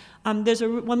that.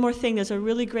 One more thing, there's a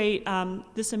really great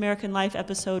This American Life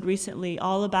episode recently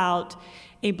all about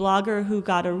a blogger who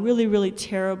got a really, really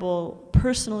terrible,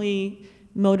 personally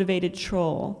motivated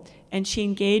troll. And she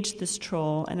engaged this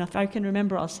troll, and if I can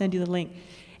remember, I'll send you the link.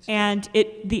 And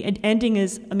the ending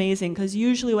is amazing, because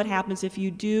usually what happens if you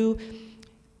do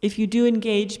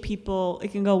engage people,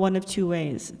 it can go one of two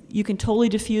ways. You can totally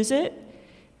diffuse it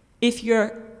if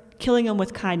you're killing them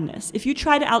with kindness. If you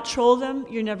try to out-troll them,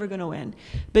 you're never going to win.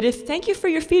 But thank you for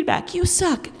your feedback, you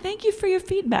suck, thank you for your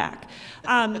feedback.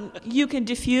 You can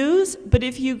diffuse, but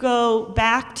if you go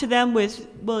back to them with,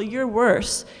 well, you're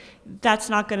worse, that's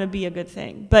not going to be a good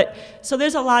thing. So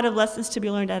there's a lot of lessons to be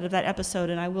learned out of that episode,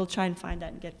 and I will try and find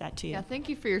that and get that to you. Yeah, thank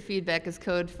you for your feedback is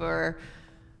code for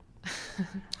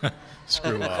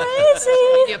Screw off.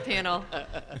 Crazy! media panel.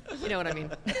 You know what I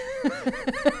mean.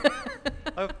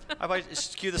 I might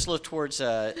skew this a little towards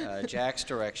Jack's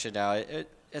direction now.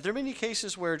 Are there many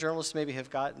cases where journalists maybe have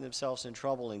gotten themselves in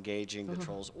trouble engaging the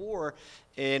trolls, or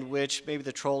in which maybe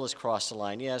the troll has crossed the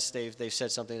line? Yes, they've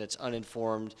said something that's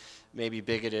uninformed, maybe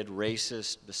bigoted,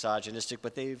 racist, misogynistic,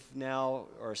 but they've now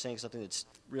are saying something that's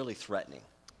really threatening,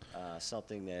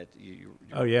 something that you're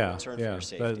concerned for your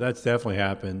safety. That's definitely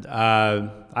happened.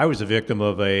 I was a victim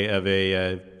of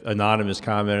a anonymous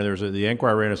commenter. The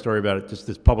Enquirer ran a story about it, just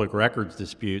this public records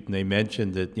dispute, and they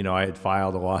mentioned that I had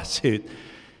filed a lawsuit.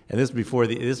 And this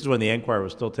is when the Enquirer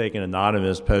was still taking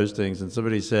anonymous postings, and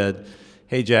somebody said,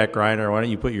 "Hey, Jack Greiner, why don't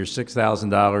you put your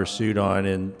 $6,000 suit on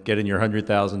and get in your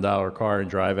 $100,000 car and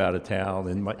drive out of town?"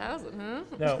 And my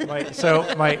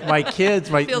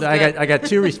kids, I got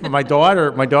two. My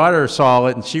daughter saw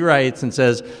it, and she writes and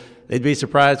says, "They'd be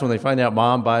surprised when they find out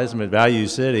Mom buys them at Value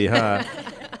City, huh?"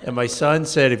 And my son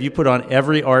said, "If you put on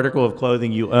every article of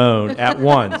clothing you own at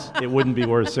once, it wouldn't be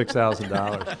worth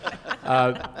 $6,000.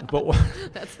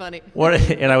 That's funny.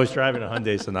 And I was driving a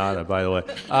Hyundai Sonata, by the way.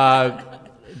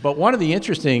 But one of the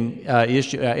interesting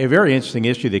a very interesting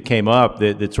issue that came up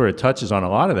that sort of touches on a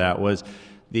lot of that was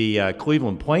the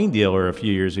Cleveland Plain Dealer a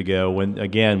few years ago, when,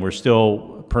 again, we're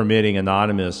still permitting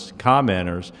anonymous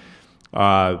commenters.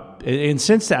 And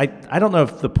since I don't know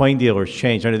if the Plain Dealer's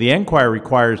changed. I know the Enquirer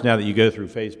requires now that you go through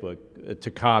Facebook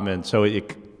to comment, so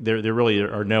there really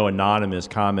are no anonymous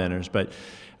commenters. But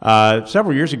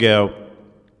several years ago,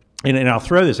 and I'll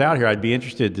throw this out here, I'd be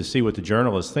interested to see what the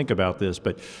journalists think about this,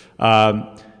 but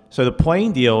so the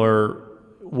Plain Dealer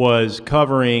was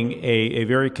covering a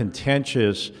very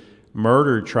contentious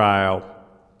murder trial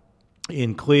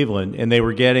in Cleveland, and they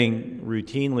were getting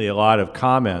routinely a lot of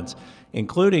comments,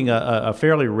 including a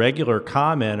fairly regular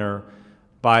commenter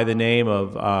by the name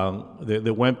of,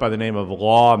 that went by the name of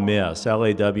Law Miss,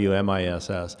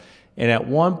 Lawmiss. And at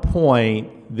one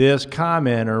point, this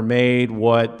commenter made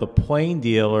what the Plain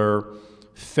Dealer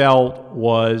felt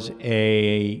was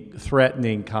a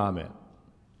threatening comment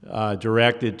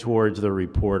directed towards the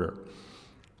reporter.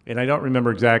 And I don't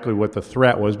remember exactly what the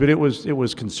threat was, but it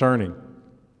was concerning.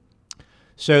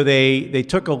 So they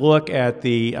took a look at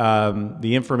the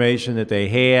information that they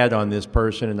had on this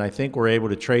person, and I think were able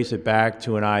to trace it back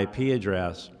to an IP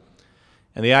address.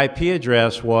 And the IP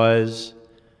address was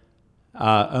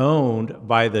owned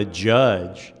by the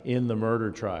judge in the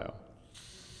murder trial.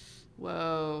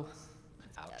 Whoa.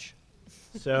 Ouch.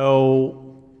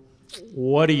 So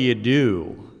what do you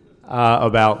do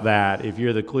about that if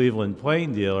you're the Cleveland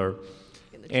Plain Dealer?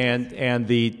 And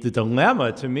the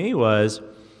dilemma to me was,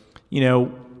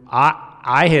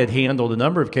 I had handled a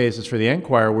number of cases for the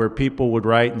Enquirer where people would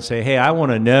write and say, "Hey, I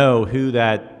want to know who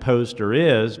that poster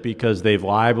is because they've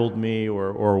libeled me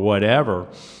or whatever."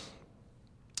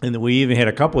 And we even had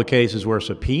a couple of cases where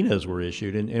subpoenas were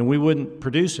issued, and we wouldn't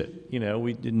produce it.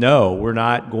 We're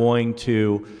not going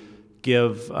to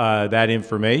give that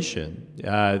information.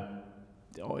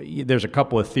 There's a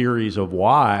couple of theories of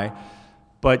why,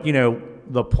 but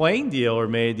the Plain Dealer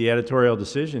made the editorial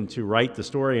decision to write the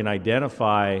story and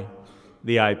identify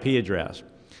the IP address.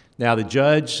 Now the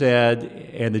judge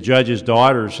said, and the judge's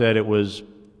daughter said it was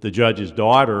the judge's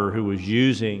daughter who was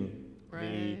using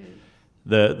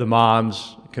the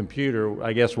mom's computer.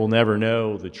 I guess we'll never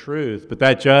know the truth, but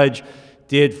that judge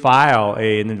did file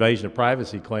an invasion of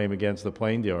privacy claim against the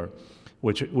Plain Dealer,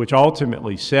 which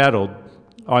ultimately settled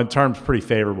on terms pretty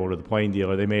favorable to the Plain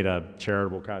Dealer. They made a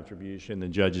charitable contribution in the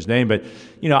judge's name. But,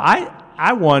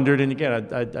 I wondered, and again,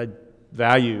 I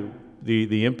value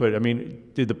the input. I mean,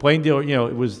 did the Plain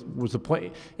Dealer, was the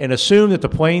Plain, and assume that the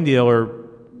Plain Dealer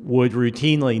would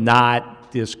routinely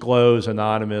not disclose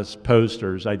anonymous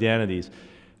posters' identities.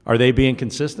 Are they being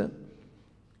consistent?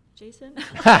 Jason?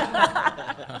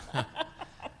 That's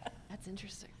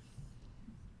interesting.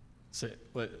 That's it.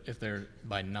 if they're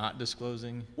by not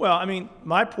disclosing? Well, I mean,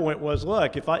 my point was,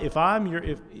 look, if I'm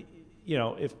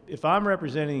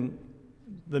representing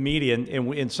the media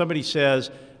and somebody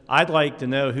says, I'd like to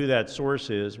know who that source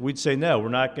is, we'd say, no, we're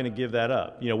not going to give that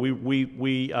up. You know,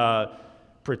 we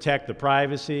protect the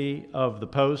privacy of the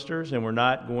posters, and we're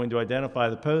not going to identify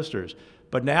the posters.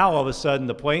 But now all of a sudden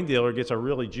the plain dealer gets a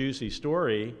really juicy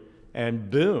story, and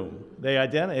boom, they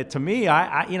identify it. To me,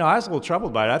 I was a little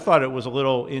troubled by it. I thought it was a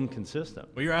little inconsistent.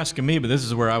 Well, you're asking me, but this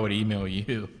is where I would email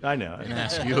you. I know. And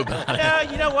ask you about it. Yeah,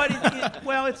 you know what?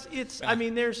 I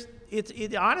mean,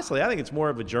 honestly, I think it's more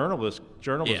of a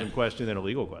journalism question than a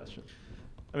legal question.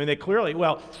 I mean, they clearly,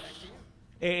 well,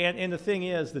 and the thing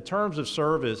is, the terms of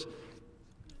service,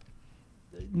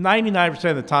 99%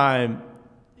 of the time,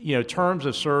 you know, terms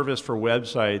of service for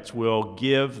websites will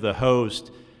give the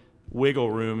host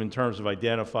wiggle room in terms of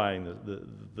identifying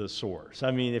the source.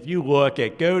 I mean, if you look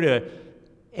at, go to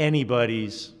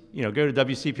anybody's, you know, go to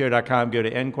WCPO.com, go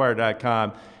to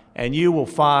Enquirer.com, and you will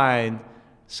find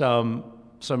some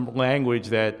language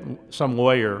that some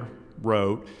lawyer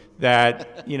wrote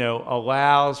that, you know,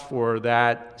 allows for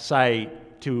that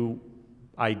site to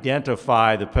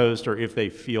identify the poster if they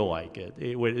feel like it.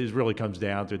 It really comes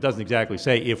down to, it doesn't exactly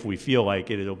say if we feel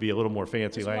like it, it'll be a little more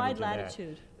fancy language than that.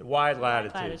 Wide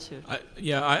latitude.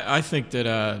 I think that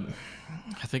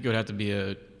I think it would have to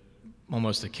be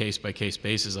almost a case-by-case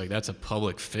basis. Like, that's a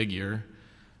public figure,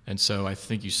 and so I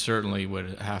think you certainly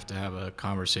would have to have a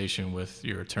conversation with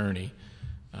your attorney.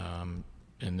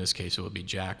 In this case, it would be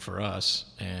Jack for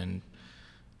us, and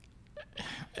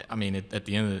I mean, at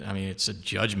the end of it, I mean, it's a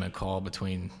judgment call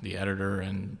between the editor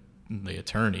and the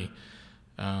attorney.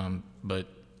 But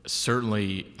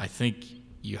certainly, I think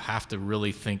you have to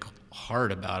really think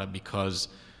hard about it, because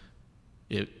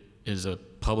it is a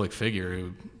public figure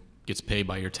who gets paid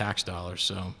by your tax dollars.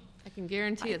 So I can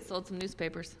guarantee it sold some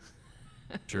newspapers.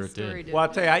 Sure it did. Well, I'll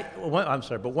tell you, I'm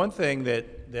sorry, but one thing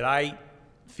that I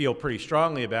feel pretty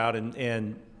strongly about,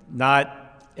 and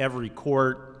not every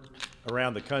court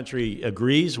around the country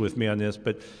agrees with me on this,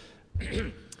 but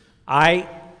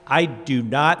I do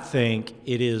not think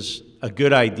it is a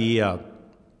good idea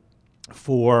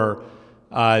for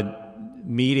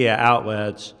media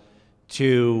outlets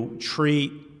to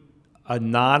treat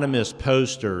anonymous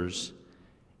posters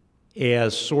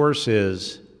as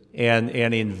sources and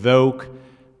invoke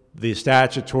the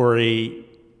statutory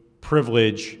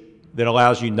privilege that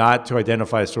allows you not to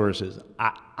identify sources.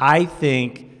 I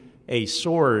think a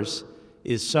source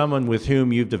is someone with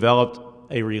whom you've developed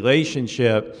a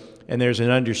relationship, and there's an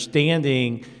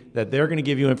understanding that they're going to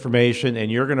give you information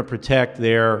and you're going to protect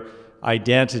their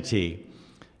identity.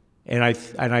 And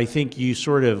I think you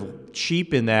sort of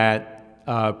cheapen that,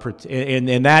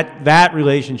 and that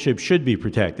relationship should be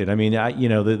protected. I mean, you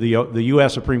know, the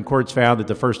U.S. Supreme Court's found that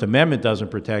the First Amendment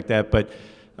doesn't protect that, but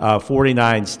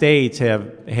 49 states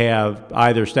have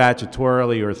either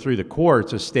statutorily or through the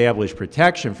courts established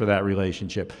protection for that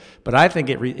relationship. But I think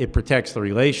it protects the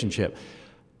relationship.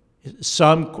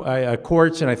 Some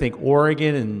courts, and I think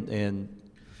Oregon and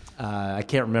I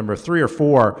can't remember, 3 or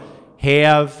 4,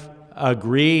 have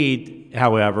agreed,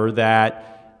 however,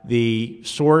 that the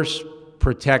source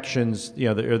protections, you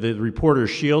know, the Reporter's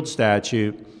Shield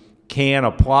statute can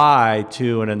apply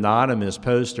to an anonymous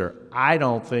poster. I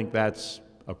don't think that's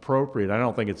appropriate. I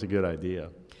don't think it's a good idea.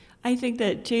 I think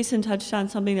that Jason touched on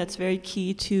something that's very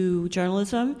key to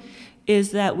journalism,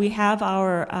 is that we have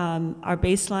our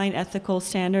baseline ethical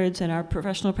standards and our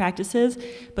professional practices,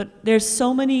 but there's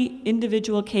so many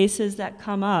individual cases that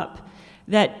come up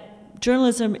that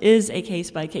journalism is a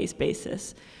case-by-case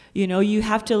basis. You know, you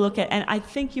have to look at, and I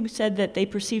think you said that they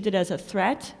perceived it as a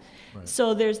threat. Right.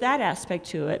 So there's that aspect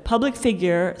to it. Public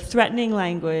figure, threatening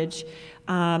language.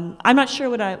 I'm not sure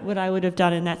what I would have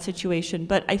done in that situation,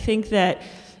 but I think that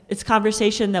it's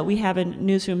conversation that we have in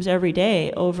newsrooms every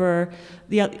day over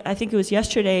I think it was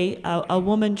yesterday, a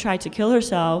woman tried to kill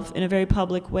herself in a very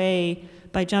public way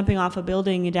by jumping off a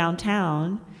building in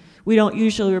downtown. We don't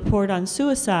usually report on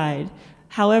suicide.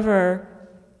 However,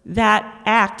 that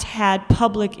act had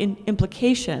public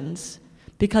implications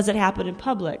because it happened in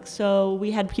public. So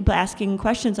we had people asking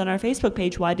questions on our Facebook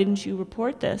page, why didn't you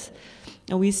report this?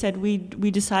 And we said we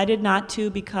decided not to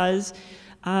because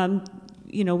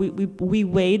you know, we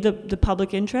weighed the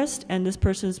public interest and this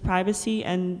person's privacy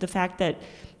and the fact that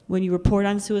when you report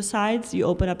on suicides, you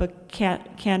open up a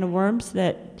can of worms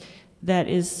that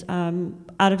is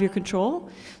out of your control.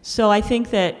 So I think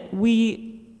that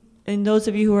and those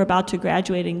of you who are about to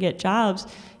graduate and get jobs,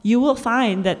 you will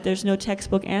find that there's no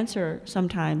textbook answer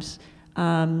sometimes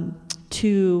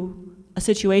to a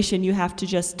situation. You have to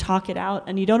just talk it out,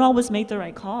 and you don't always make the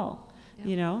right call.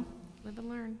 you know? Live and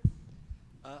learn.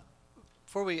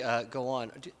 Before we go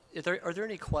on, are there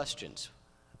any questions?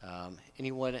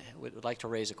 Anyone would like to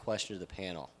raise a question to the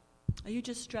panel? Are you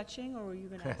just stretching, or were you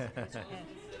going to ask? Raise your hand?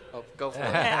 Oh, go for it.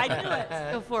 Okay, I knew it.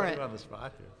 Go for it. On the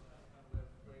spot here.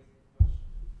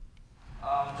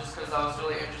 Just because that was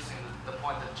really interesting, the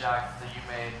point that you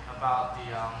made about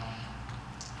the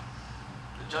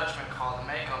judgment call to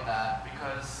make on that,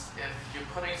 because if you're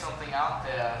putting something out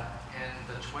there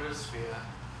in the Twitter sphere,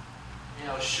 you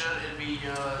know, should it be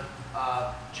your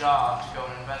job to go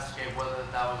and investigate whether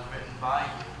that was written by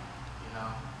you, you know?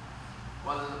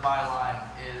 Whether the byline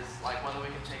is, like, whether we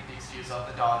can take the excuse of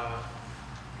the daughter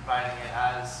writing it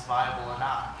as viable or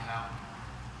not, you know?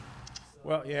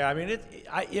 Well, yeah, I mean,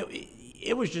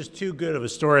 it was just too good of a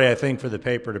story, I think, for the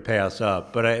paper to pass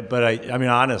up. But I mean,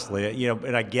 honestly, you know,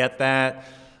 and I get that,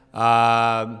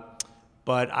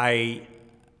 but I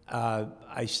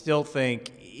still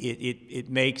think it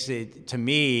makes it, to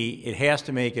me, it has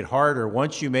to make it harder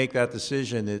once you make that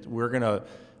decision that we're gonna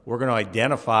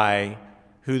identify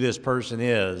who this person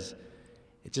is.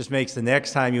 It just makes the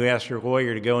next time you ask your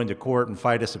lawyer to go into court and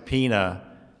fight a subpoena,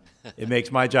 it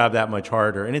makes my job that much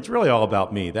harder. And it's really all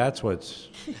about me. That's what's.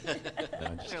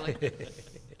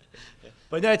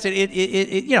 But that's it.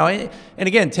 You know, and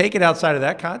again, take it outside of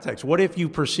that context. What if you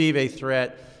perceive a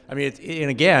threat? I mean, and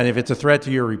again, if it's a threat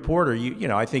to your reporter, you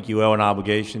know, I think you owe an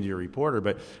obligation to your reporter.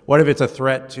 But what if it's a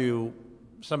threat to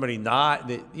somebody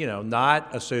not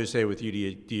associated with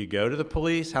you? Do you go to the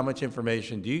police? How much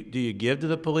information do you give to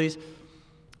the police?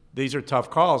 These are tough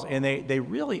calls, and they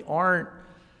really aren't,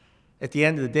 at the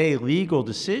end of the day, legal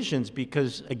decisions,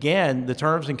 because again, the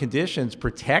terms and conditions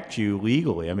protect you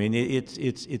legally. I mean,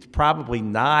 it's probably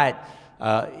not,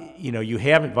 you know, you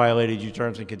haven't violated your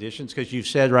terms and conditions because you've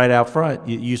said right out front,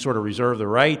 you sort of reserve the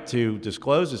right to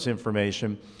disclose this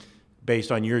information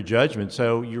based on your judgment.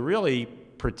 So you're really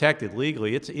protected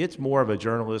legally. It's more of a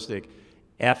journalistic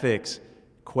ethics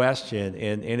question,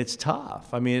 and it's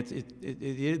tough. I mean,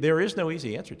 there is no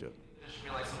easy answer to it. There should be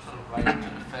like some sort of right to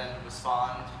defend,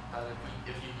 respond, that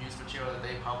if you use material that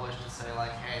they publish to say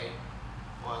like, hey,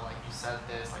 well, like you said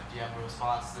this, like, do you have a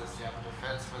response to this? Do you have a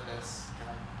defense for this? Can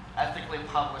I ethically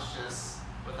publish this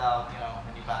without, you know,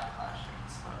 any backlash, I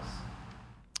suppose?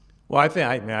 Well,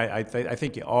 I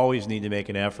think you always need to make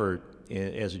an effort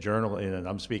as a journalist, and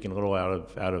I'm speaking a little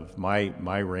out of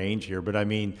my range here, but I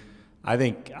mean, I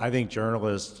think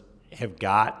journalists have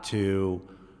got to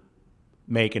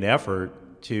make an effort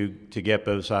to get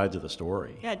both sides of the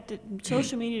story. Yeah,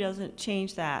 social media doesn't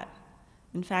change that.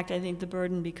 In fact, I think the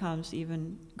burden becomes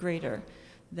even greater,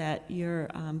 that you're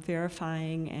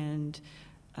verifying and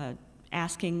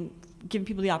giving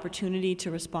people the opportunity to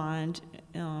respond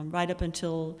right up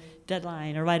until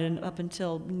deadline, or right up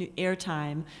until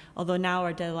airtime, although now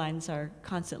our deadlines are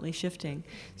constantly shifting.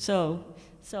 So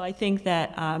I think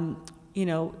that, you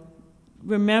know,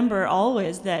 remember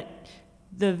always that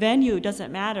the venue doesn't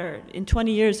matter. In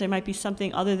 20 years, there might be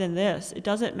something other than this. It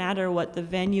doesn't matter what the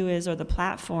venue is or the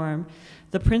platform.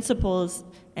 The principles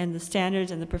and the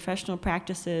standards and the professional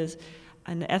practices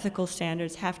and the ethical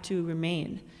standards have to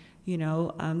remain. You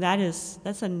know,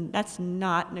 that's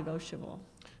not negotiable.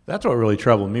 That's what really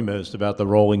troubled me most about the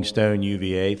Rolling Stone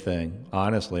UVA thing,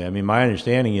 honestly. I mean, my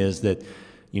understanding is that,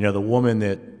 you know, the woman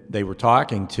that they were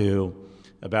talking to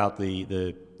about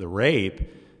the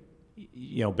rape,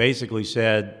 you know, basically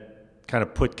said, kind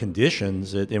of put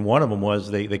conditions, and one of them was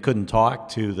they couldn't talk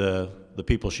to the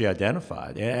people she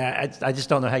identified. I just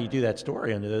don't know how you do that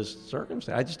story under those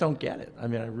circumstances. I just don't get it. I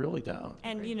mean, I really don't.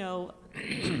 And, you know,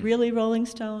 really, Rolling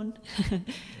Stone?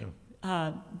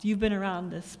 You've been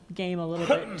around this game a little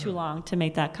bit too long to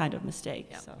make that kind of mistake.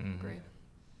 Yeah, so. Great.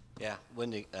 Yeah,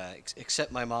 Wendy,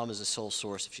 except my mom is a sole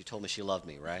source if she told me she loved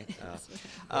me, right?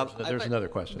 There's another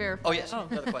question. Oh, yes,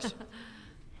 another question.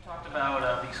 You talked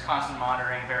about these constant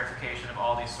monitoring, verification of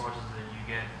all these sources that you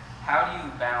get. How do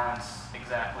you balance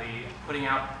exactly putting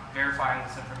out, verifying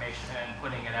this information and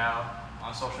putting it out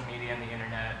on social media and the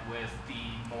internet with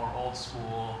the more old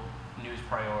school news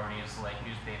priorities like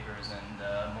newspapers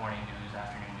and morning news,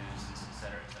 afternoon news, et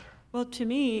cetera, et cetera? Well, to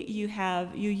me, you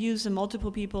use the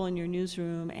multiple people in your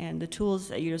newsroom and the tools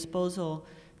at your disposal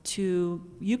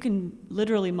you can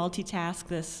literally multitask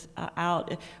this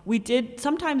out.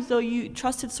 Sometimes though,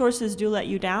 trusted sources do let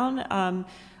you down.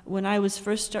 When I was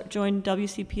first joined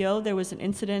WCPO, there was an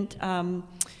incident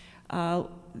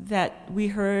that we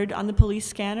heard on the police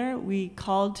scanner. We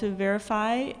called to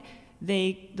verify.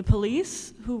 The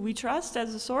police, who we trust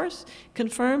as a source,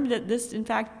 confirmed that this, in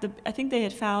fact, I think they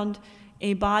had found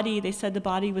a body. They said the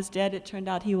body was dead. It turned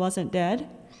out he wasn't dead.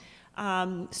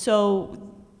 So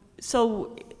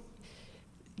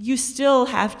you still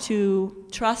have to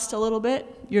trust a little bit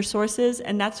your sources,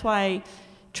 and that's why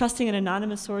trusting an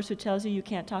anonymous source who tells you you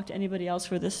can't talk to anybody else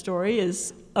for this story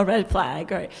is a red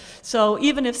flag, right? So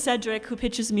even if Cedric, who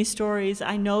pitches me stories,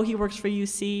 I know he works for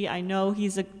UC, I know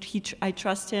I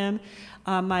trust him,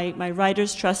 my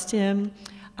writers trust him,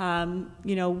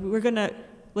 you know, we're gonna,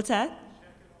 what's that?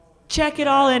 Check it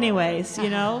all anyways, you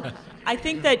know? I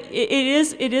think that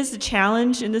it is a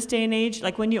challenge in this day and age.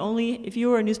 Like if you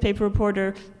were a newspaper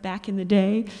reporter back in the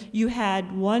day, you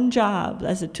had one job,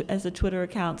 as a Twitter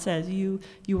account says. You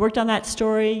worked on that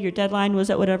story, your deadline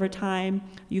was at whatever time,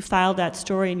 you filed that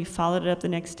story and you followed it up the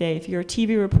next day. If you're a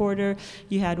TV reporter,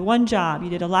 you had one job. You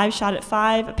did a live shot at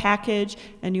 5, a package,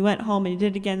 and you went home and you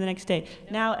did it again the next day.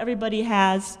 Now everybody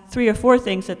has 3 or 4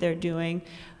 things that they're doing,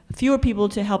 fewer people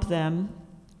to help them,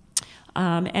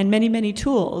 and many, many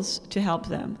tools to help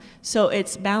them. So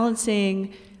it's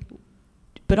balancing,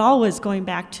 but always going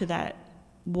back to that,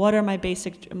 what am I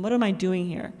doing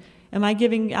here? Am I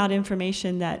giving out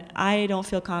information that I don't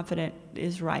feel confident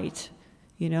is right?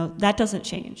 You know, that doesn't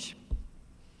change.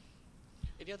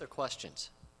 Any other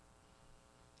questions?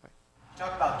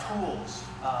 Talk about tools.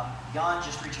 Beyond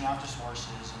just reaching out to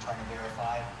sources and trying to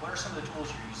verify, what are some of the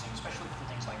tools you're using, especially for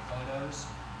things like photos,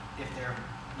 if they're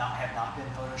have not been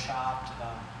photoshopped?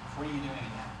 What are you doing in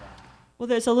that regard? Well,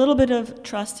 there's a little bit of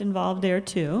trust involved there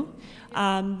too.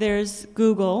 There's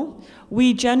Google.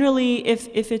 We generally, if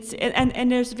it's,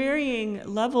 and there's varying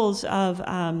levels of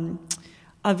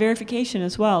verification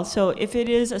as well. So if it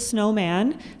is a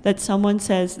snowman that someone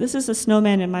says, this is a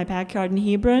snowman in my backyard in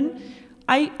Hebron,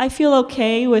 I feel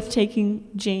okay with taking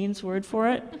Jane's word for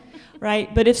it.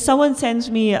 Right, but if someone sends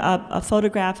me a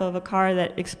photograph of a car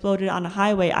that exploded on a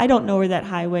highway, I don't know where that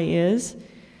highway is.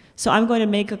 So I'm going to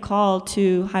make a call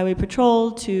to Highway Patrol,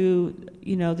 to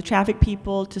the traffic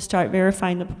people, to start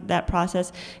verifying that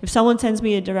process. If someone sends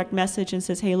me a direct message and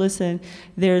says, hey, listen,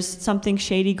 there's something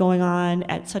shady going on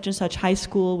at such and such high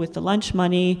school with the lunch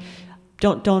money,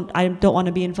 I don't want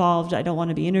to be involved, I don't want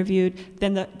to be interviewed,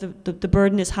 then the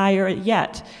burden is higher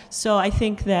yet. So I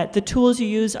think that the tools you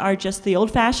use are just the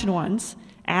old-fashioned ones,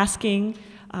 asking,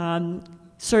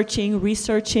 searching,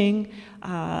 researching,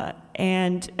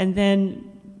 and then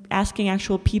asking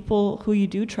actual people who you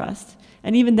do trust.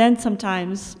 And even then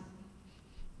sometimes...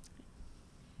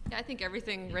 Yeah, I think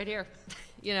everything right here.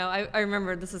 You know, I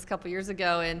remember this is a couple years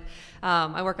ago, and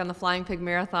I work on the Flying Pig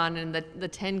Marathon, and the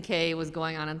 10K was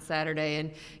going on Saturday,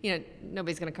 and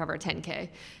nobody's going to cover a 10K.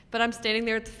 But I'm standing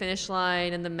there at the finish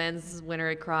line, and the men's winner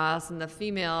at cross, and the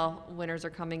female winners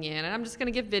are coming in, and I'm just going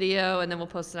to give video, and then we'll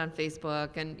post it on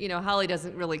Facebook. And Holly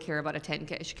doesn't really care about a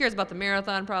 10K. She cares about the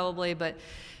marathon probably,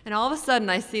 and all of a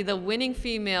sudden I see the winning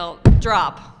female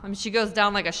drop. I mean, she goes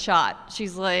down like a shot.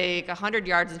 She's like 100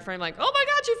 yards in front of me, like, oh my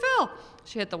God, she fell.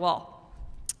 She hit the wall.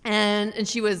 And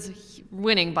she was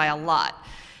winning by a lot.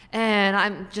 And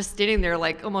I'm just standing there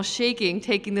like almost shaking,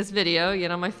 taking this video,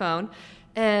 my phone.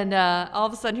 And all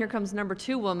of a sudden here comes number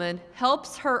 2 woman,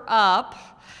 helps her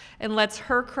up and lets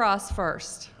her cross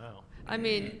first. Wow. I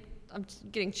mean, I'm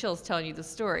getting chills telling you the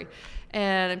story.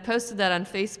 And I posted that on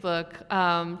Facebook.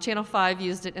 Channel 5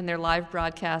 used it in their live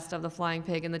broadcast of the Flying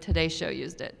Pig, and the Today Show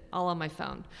used it, all on my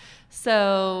phone.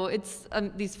 So it's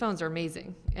these phones are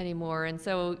amazing anymore. And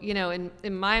so,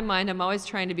 in my mind, I'm always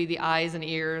trying to be the eyes and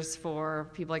ears for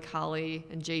people like Holly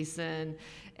and Jason,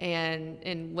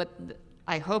 and what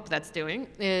I hope that's doing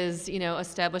is,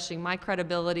 establishing my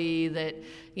credibility that,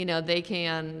 they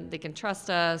can trust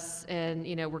us, and,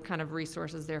 we're kind of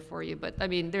resources there for you. But I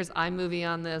mean, there's iMovie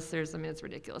on this. It's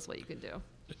ridiculous what you can do.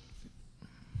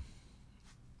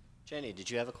 Jenny, did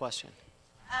you have a question?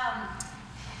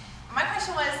 My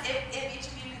question was, if each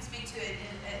of you could speak to it,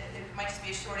 it might just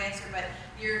be a short answer, but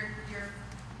your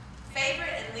favorite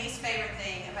and least favorite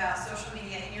thing about social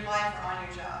media in your life or on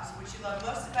your jobs, what you love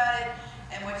most about it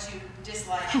and what you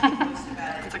dislike most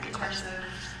about it in terms of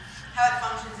how it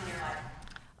functions in your life.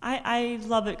 I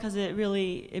love it because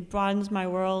it broadens my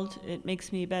world. It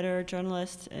makes me a better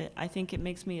journalist. I think it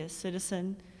makes me a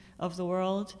citizen of the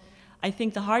world. I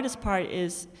think the hardest part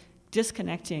is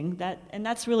disconnecting, and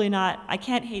that's really not, I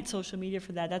can't hate social media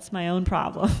for that, that's my own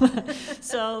problem.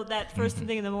 So that first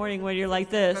thing in the morning when you're like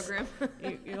this,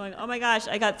 you're going, oh my gosh,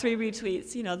 I got 3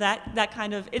 retweets, that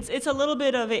kind of, it's a little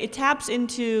bit of, it taps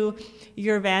into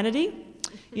your vanity,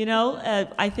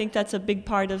 I think that's a big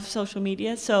part of social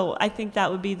media, so I think that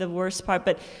would be the worst part,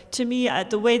 but to me,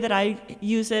 the way that I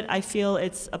use it, I feel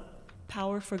it's a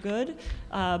power for good,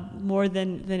 more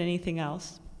than anything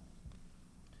else.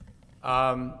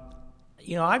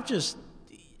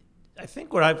 I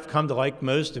think what I've come to like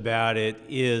most about it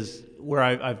is where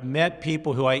I've met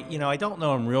people who I don't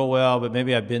know them real well, but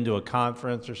maybe I've been to a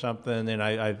conference or something, and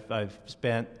I've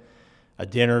spent a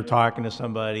dinner talking to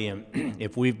somebody, and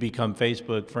if we've become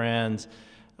Facebook friends,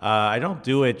 I don't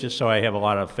do it just so I have a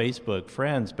lot of Facebook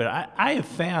friends, but I have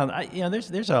found,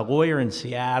 there's a lawyer in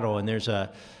Seattle, and there's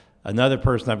another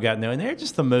person I've gotten to know, and they're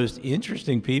just the most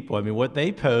interesting people. I mean, what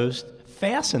they post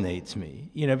fascinates me,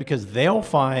 because they'll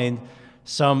find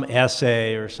some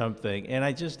essay or something, and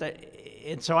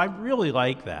and so I really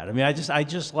like that. I mean, I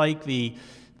just like the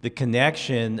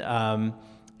connection, and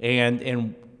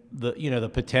the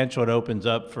potential it opens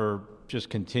up for just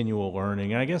continual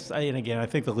learning. And I guess, I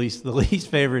think the least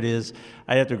favorite is,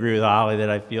 I have to agree with Holly that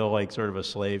I feel like sort of a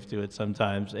slave to it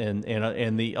sometimes, and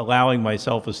the allowing my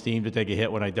self-esteem to take a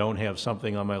hit when I don't have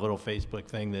something on my little Facebook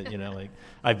thing that, like,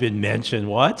 I've been mentioned.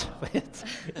 What?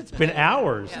 It's been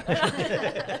hours.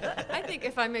 Yeah. I think,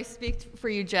 if I may speak for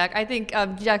you, Jack, I think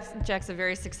Jack's a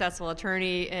very successful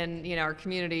attorney in our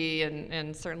community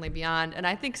and certainly beyond. And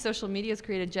I think social media has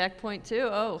created Jack Point too.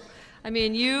 Oh. I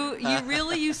mean, you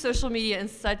really use social media in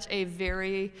such a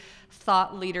very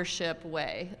thought leadership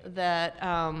way that,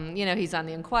 he's on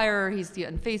the Enquirer, he's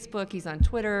on Facebook, he's on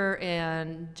Twitter,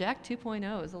 and Jack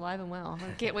 2.0 is alive and well.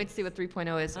 I can't wait to see what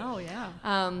 3.0 is. Oh, yeah.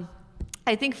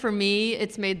 I think for me,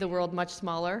 it's made the world much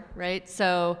smaller, right?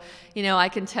 So, I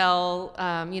can tell,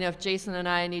 if Jason and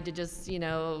I need to just,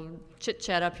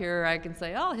 chit-chat up here, I can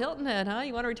say, oh, Hilton Head, huh?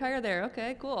 You want to retire there?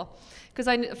 Okay, cool. Because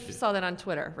I saw that on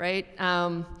Twitter, right?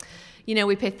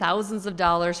 We pay thousands of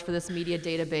dollars for this media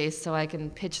database so I can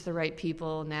pitch the right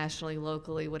people nationally,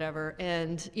 locally, whatever.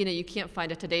 And, you can't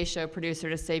find a Today Show producer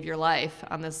to save your life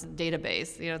on this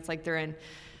database. It's like they're in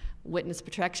witness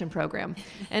protection program.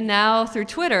 And now through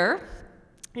Twitter,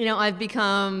 I've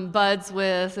become buds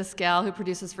with this gal who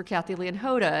produces for Kathy Lee and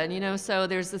Hoda, and so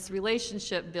there's this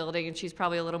relationship building, and she's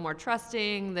probably a little more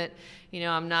trusting that,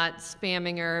 I'm not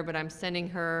spamming her, but I'm sending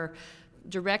her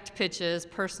direct pitches,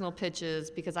 personal pitches,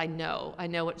 because I know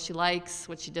what she likes,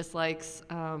 what she dislikes,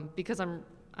 because I'm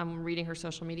reading her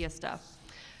social media stuff.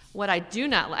 What I do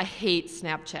not like, I hate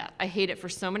Snapchat. I hate it for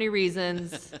so many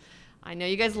reasons. I know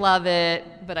you guys love it,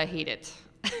 but I hate it.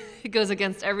 It goes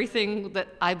against everything that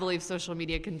I believe social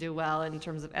media can do well in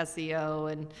terms of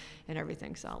SEO and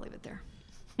everything, so I'll leave it there.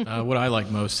 What I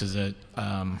like most is that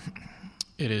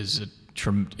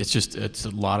it's a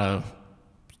lot of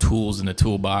tools in the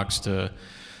toolbox to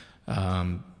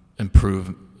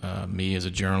improve me as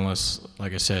a journalist.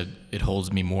 Like I said, it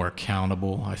holds me more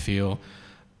accountable, I feel.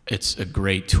 It's a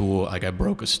great tool. Like I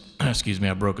broke a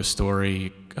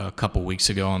story a couple weeks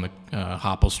ago on the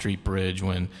Hopple Street Bridge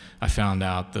when I found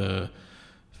out the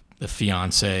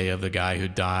fiance of the guy who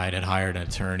died had hired an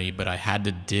attorney, but I had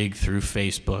to dig through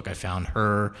Facebook. I found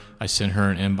her, I sent her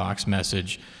an inbox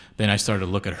message. Then I started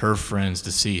to look at her friends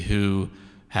to see who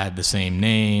had the same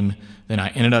name. Then I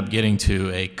ended up getting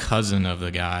to a cousin of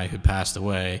the guy who passed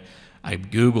away. I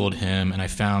Googled him and I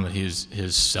found that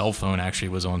his cell phone actually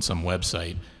was on some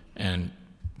website, and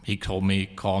he called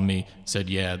me, said,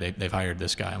 yeah, they've hired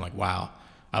this guy. I'm like, wow.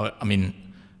 I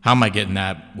mean, how am I getting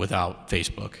that without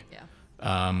Facebook? Yeah,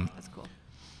 that's cool.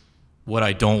 What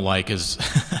I don't like is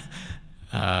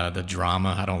the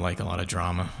drama. I don't like a lot of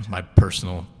drama. My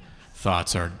personal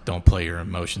thoughts are don't play your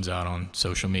emotions out on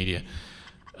social media,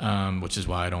 which is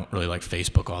why I don't really like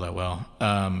Facebook all that well.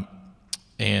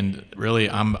 And really,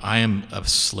 I am a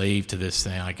slave to this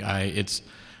thing. Like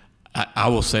I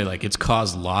will say, like, it's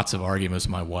caused lots of arguments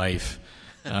with my wife.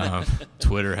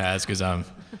 Twitter has, because I'm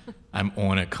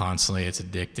on it constantly. It's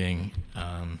addicting.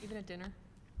 Even at dinner?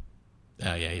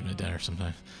 Yeah, even at dinner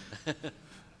sometimes.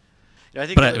 I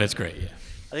think that's great. Yeah.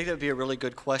 I think that would be a really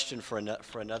good question for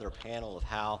another panel of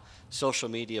how social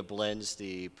media blends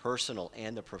the personal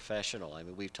and the professional. I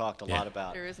mean, we've talked a lot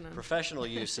about professional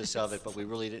uses of it, but we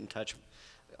really didn't touch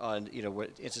on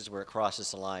instances where it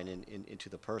crosses the line into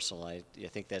the personal. I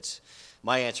think that's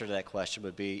my answer to that question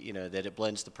would be that it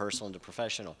blends the personal and the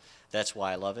professional. That's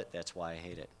why I love it. That's why I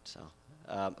hate it. So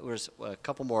there's a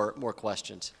couple more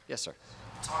questions. Yes, sir.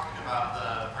 Talking about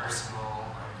the personal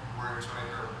words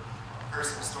or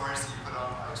personal stories that you put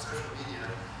on social media,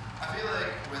 I feel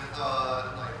like with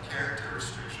character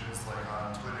restrictions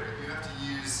on Twitter, you have to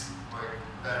use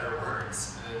better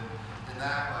words, and in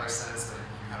that sense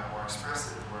you have more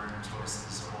expressive word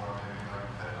choices or maybe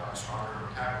stronger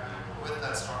vocabulary. But with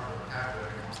that stronger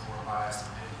vocabulary comes more biased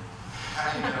opinion. How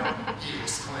do you know he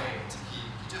exclaimed? He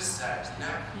just said,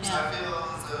 Yeah. So I feel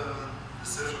as though the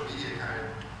social media kind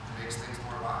of makes things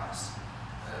more biased.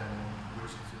 And would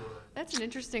you feel that? That's an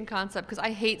interesting concept because I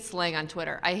hate slang on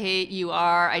Twitter. I hate "you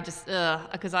are." I just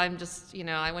because I'm just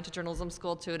I went to journalism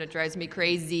school too, and it drives me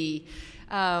crazy.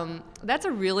 That's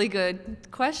a really good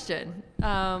question.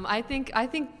 I think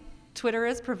Twitter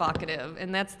is provocative,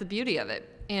 and that's the beauty of it.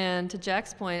 And to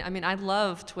Jack's point, I mean, I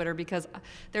love Twitter because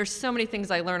there's so many things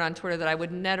I learn on Twitter that I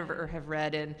would never have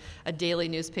read in a daily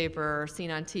newspaper or seen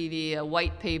on TV, a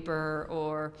white paper,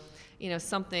 or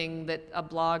something that a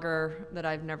blogger that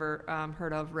I've never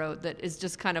heard of wrote that is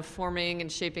just kind of forming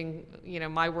and shaping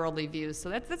my worldly views. So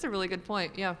that's a really good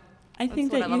point. Yeah. I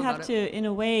think that you have to, in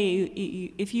a way,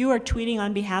 if you are tweeting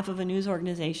on behalf of a news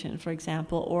organization, for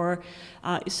example, or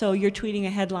so you're tweeting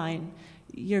a headline,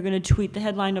 you're going to tweet the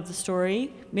headline of the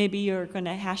story. Maybe you're going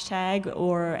to hashtag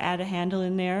or add a handle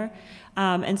in there.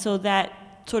 And so that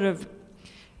sort of,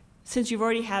 since you've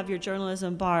already have your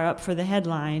journalism bar up for the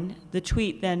headline, the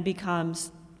tweet then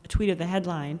becomes a tweet of the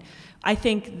headline. I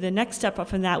think the next step up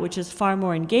from that, which is far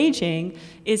more engaging,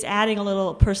 is adding a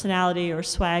little personality or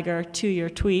swagger to your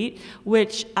tweet,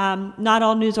 which not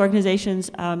all news organizations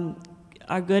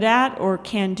are good at or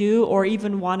can do or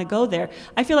even want to go there.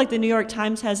 I feel like the New York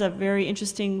Times has a very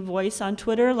interesting voice on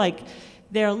Twitter. Like,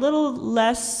 they're a little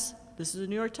less, this is the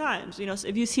New York Times, so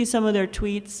if you see some of their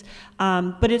tweets,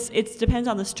 but it depends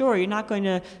on the story. You're not going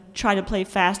to try to play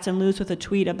fast and loose with a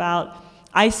tweet about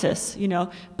ISIS,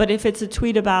 but if it's a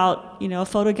tweet about, a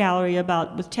photo gallery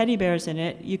with teddy bears in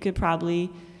it, you could probably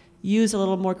use a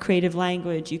little more creative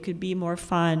language. You could be more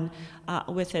fun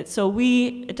with it. So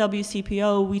we at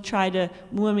WCPO, we try to,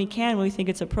 when we can, when we think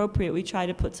it's appropriate, we try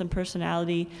to put some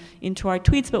personality into our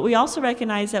tweets. But we also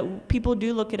recognize that people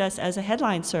do look at us as a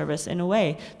headline service in a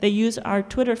way. They use our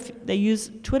Twitter. They use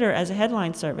Twitter as a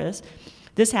headline service.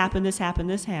 This happened, this happened,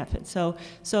 this happened. So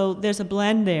there's a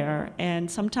blend there, and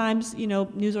sometimes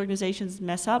news organizations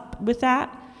mess up with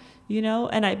that,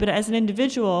 but as an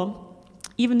individual,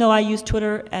 even though I use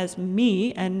Twitter as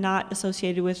me and not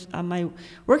associated with my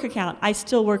work account, I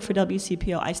still work for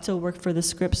WCPO. I still work for the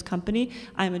Scripps company.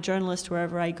 I'm a journalist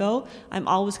wherever I go. I'm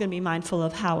always going to be mindful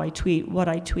of how I tweet, what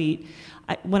I tweet.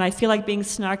 When I feel like being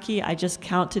snarky, I just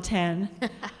count to 10.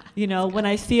 When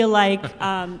I feel like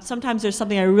sometimes there's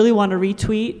something I really want to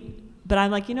retweet, but I'm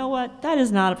like, what? That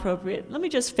is not appropriate. Let me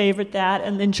just favorite that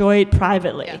and enjoy it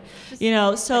privately.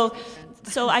 Yeah,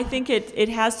 so I think it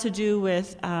has to do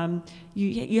with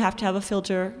you have to have a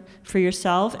filter for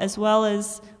yourself, as well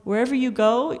as wherever you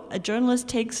go, a journalist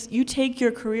take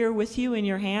your career with you in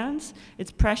your hands.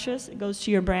 It's precious. It goes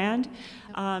to your brand,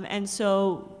 and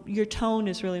so your tone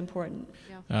is really important.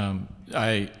 Yeah.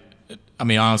 I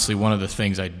mean, honestly, one of the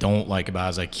things I don't like about it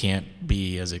is I can't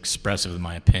be as expressive in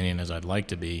my opinion as I'd like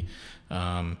to be.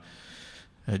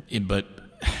 But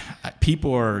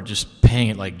people are just paying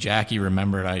it. Like Jackie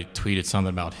remembered I tweeted something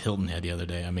about Hilton Head the other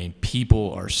day. I mean,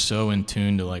 people are so in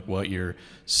tune to like what you're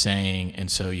saying, and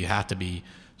so you have to be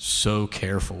so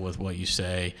careful with what you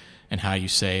say and how you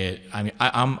say it. I mean,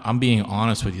 I'm being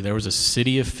honest with you. There was a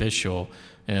city official,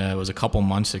 it was a couple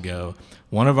months ago,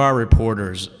 one of our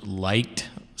reporters liked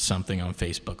something on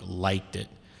Facebook, liked it,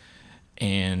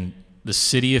 and the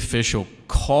city official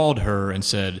called her and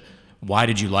said, why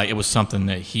did you like it? It was something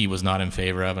that he was not in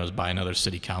favor of. It was by another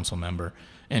city council member,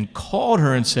 and called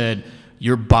her and said,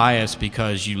 you're biased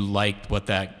because you liked what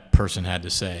that person had to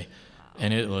say.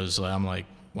 And it was, I'm like,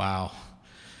 wow,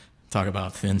 talk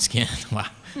about thin skin.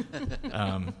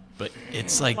 Wow. But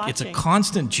it's like, it's a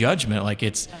constant judgment. Like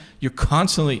you're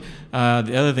constantly, the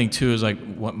other thing too is like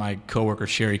what my coworker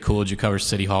Sherry Coolidge, who covers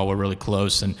City Hall, we're really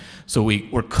close. And so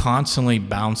we're constantly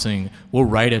bouncing. We'll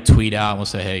write a tweet out and we'll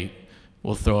say, hey,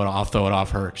 I'll throw it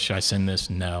off her. Should I send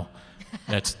this? No.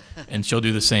 And she'll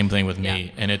do the same thing with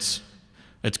me. Yeah. And it's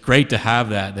great to have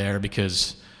that there,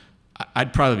 because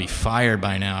I'd probably be fired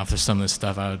by now after some of the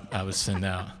stuff I would send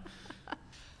out.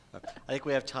 I think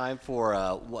we have time for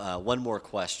one more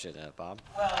question, Bob.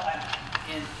 Well,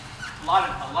 a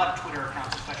lot of Twitter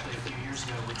accounts, especially a few years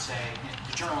ago, would say,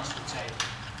 the journalists would say,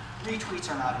 retweets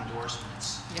are not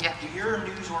endorsements. Yeah. Do your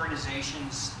news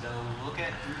organizations, though, look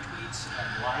at retweets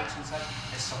and likes and such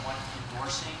as somewhat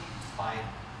endorsing by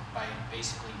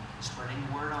basically spreading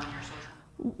the word on your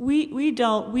social? We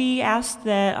don't. We ask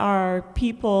that our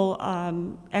people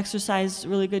exercise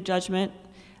really good judgment.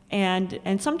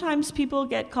 And sometimes people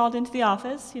get called into the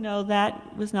office.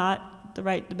 That was not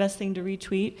the best thing to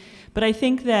retweet. But I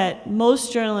think that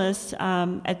most journalists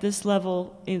at this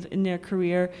level in their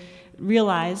career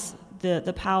realize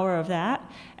the power of that.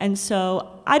 And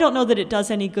so I don't know that it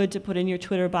does any good to put in your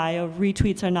Twitter bio,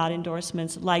 retweets are not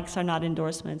endorsements, likes are not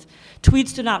endorsements.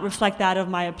 Tweets do not reflect that of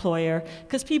my employer,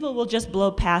 because people will just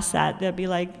blow past that. They'll be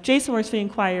like, Jason works for the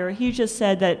Enquirer, he just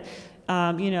said that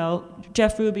you know,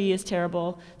 Jeff Ruby is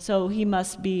terrible, so he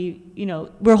must be, you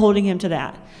know, we're holding him to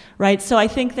that, right? So I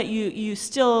think that you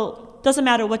still, doesn't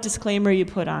matter what disclaimer you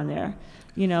put on there,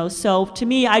 you know. So to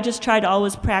me, I just try to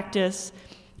always practice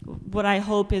what I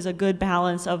hope is a good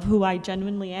balance of who I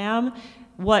genuinely am,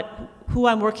 who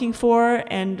I'm working for,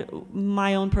 and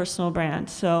my own personal brand.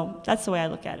 So that's the way I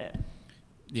look at it.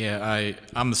 Yeah,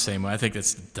 I'm the same way. I think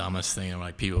that's the dumbest thing.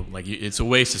 Like people, like it's a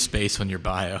waste of space on your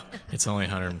bio. It's only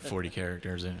 140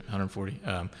 characters, 140.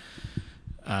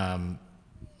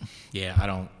 Yeah, I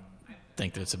don't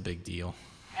think that it's a big deal.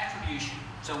 Attribution.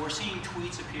 So we're seeing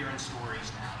tweets appear in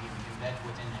stories now, even embedded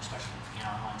within, especially an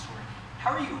online story.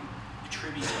 How are you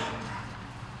attributing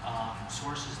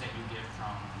sources that you get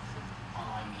from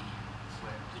online media,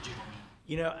 digital media?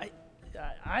 You know,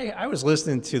 I was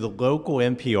listening to the local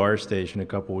NPR station a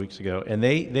couple weeks ago, and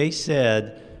they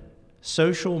said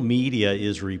social media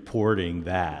is reporting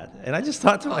that. And I just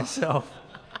thought to myself,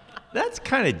 that's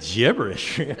kind of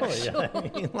gibberish, really.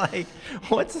 I mean, like,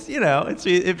 what's, you know,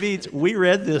 it means we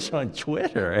read this on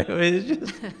Twitter. I mean, it's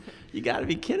just, you got to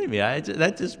be kidding me.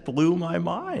 That just blew my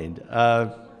mind.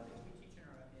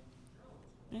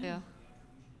 Yeah.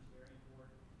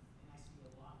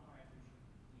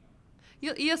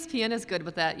 ESPN is good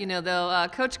with that. You know, though,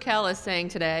 Coach Cal is saying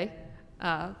today,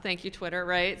 thank you, Twitter,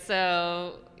 right?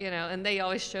 So, you know, and they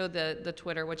always show the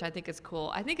Twitter, which I think is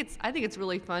cool. I think it's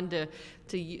really fun to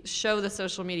show the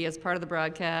social media as part of the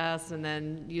broadcast and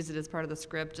then use it as part of the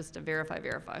script just to verify.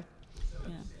 Yeah.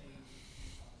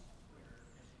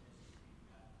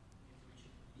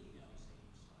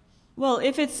 Well,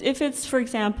 if it's for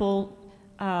example,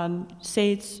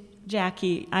 say it's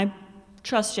Jackie, I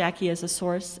trust Jackie as a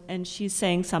source, and she's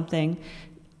saying something.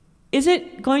 Is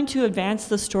it going to advance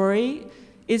the story?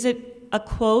 Is it a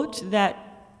quote that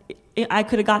I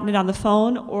could have gotten it on the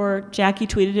phone, or Jackie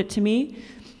tweeted it to me?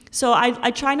 So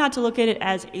I try not to look at it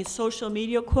as a social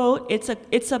media quote.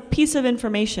 It's a piece of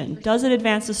information. Does it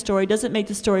advance the story? Does it make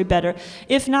the story better?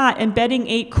 If not, embedding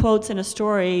 8 quotes in a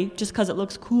story just because it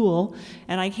looks cool,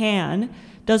 and I can,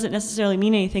 doesn't necessarily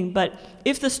mean anything. But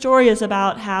if the story is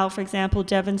about how, for example,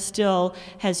 Devin Still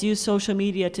has used social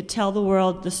media to tell the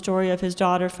world the story of his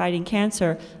daughter fighting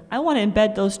cancer, I want to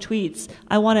embed those tweets.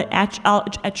 I want to I'll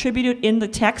attribute it in the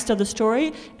text of the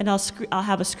story, and I'll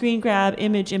have a screen grab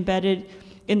image embedded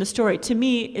in the story. To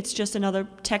me, it's just another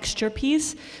texture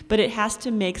piece, but it has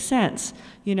to make sense.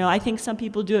 You know, I think some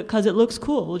people do it because it looks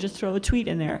cool. We'll just throw a tweet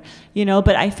in there. You know,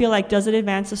 but I feel like, does it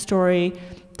advance the story?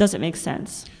 Does it make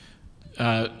sense?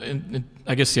 And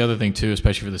I guess the other thing too,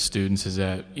 especially for the students, is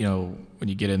that, you know, when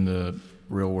you get in the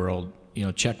real world, you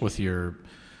know, check with your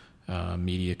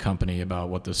media company about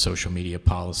what the social media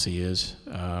policy is.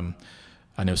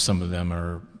 I know some of them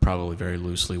are probably very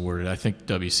loosely worded. I think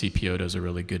WCPO does a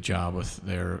really good job with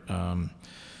their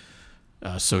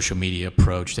social media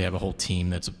approach. They have a whole team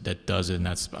that does it, and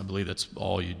I believe that's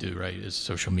all you do, right? Is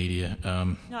social media.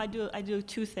 No, I do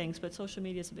 2 things, but social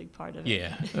media is a big part of it.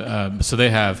 Yeah. So they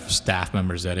have staff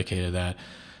members dedicated to that,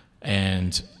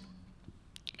 and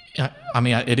I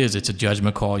mean, it's a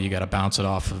judgment call. You got to bounce it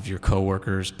off of your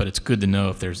coworkers, but it's good to know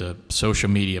if there's a social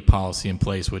media policy in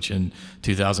place, which in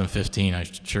 2015, I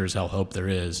sure as hell hope there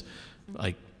is.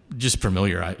 Like, just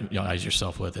familiarize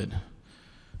yourself with it.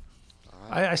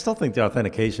 I still think the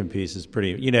authentication piece is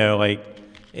pretty, you know, like,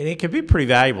 and it can be pretty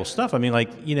valuable stuff. I mean, like,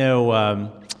 you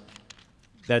know,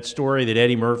 that story that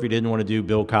Eddie Murphy didn't want to do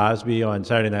Bill Cosby on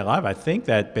Saturday Night Live, I think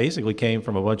that basically came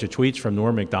from a bunch of tweets from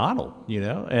Norm Macdonald, you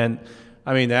know, and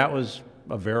I mean, that was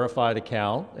a verified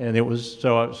account, and it was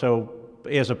so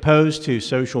as opposed to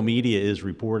social media is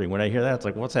reporting. When I hear that, it's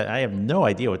like, what's that? I have no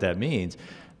idea what that means,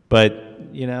 but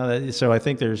you know, so I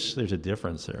think there's a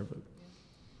difference there. But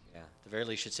at the very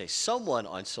least, should say someone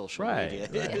on social media.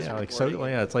 Yeah, like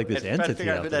it's like this entity. Trying to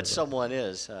figure out who there, that someone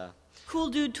is. Cool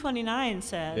Dude 29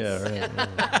 says. Yeah, right.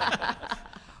 Yeah.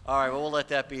 All right, well, we'll let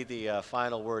that be the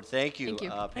final word. Thank you, Thank you.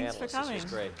 panelists. Thanks for coming. This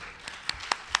was great.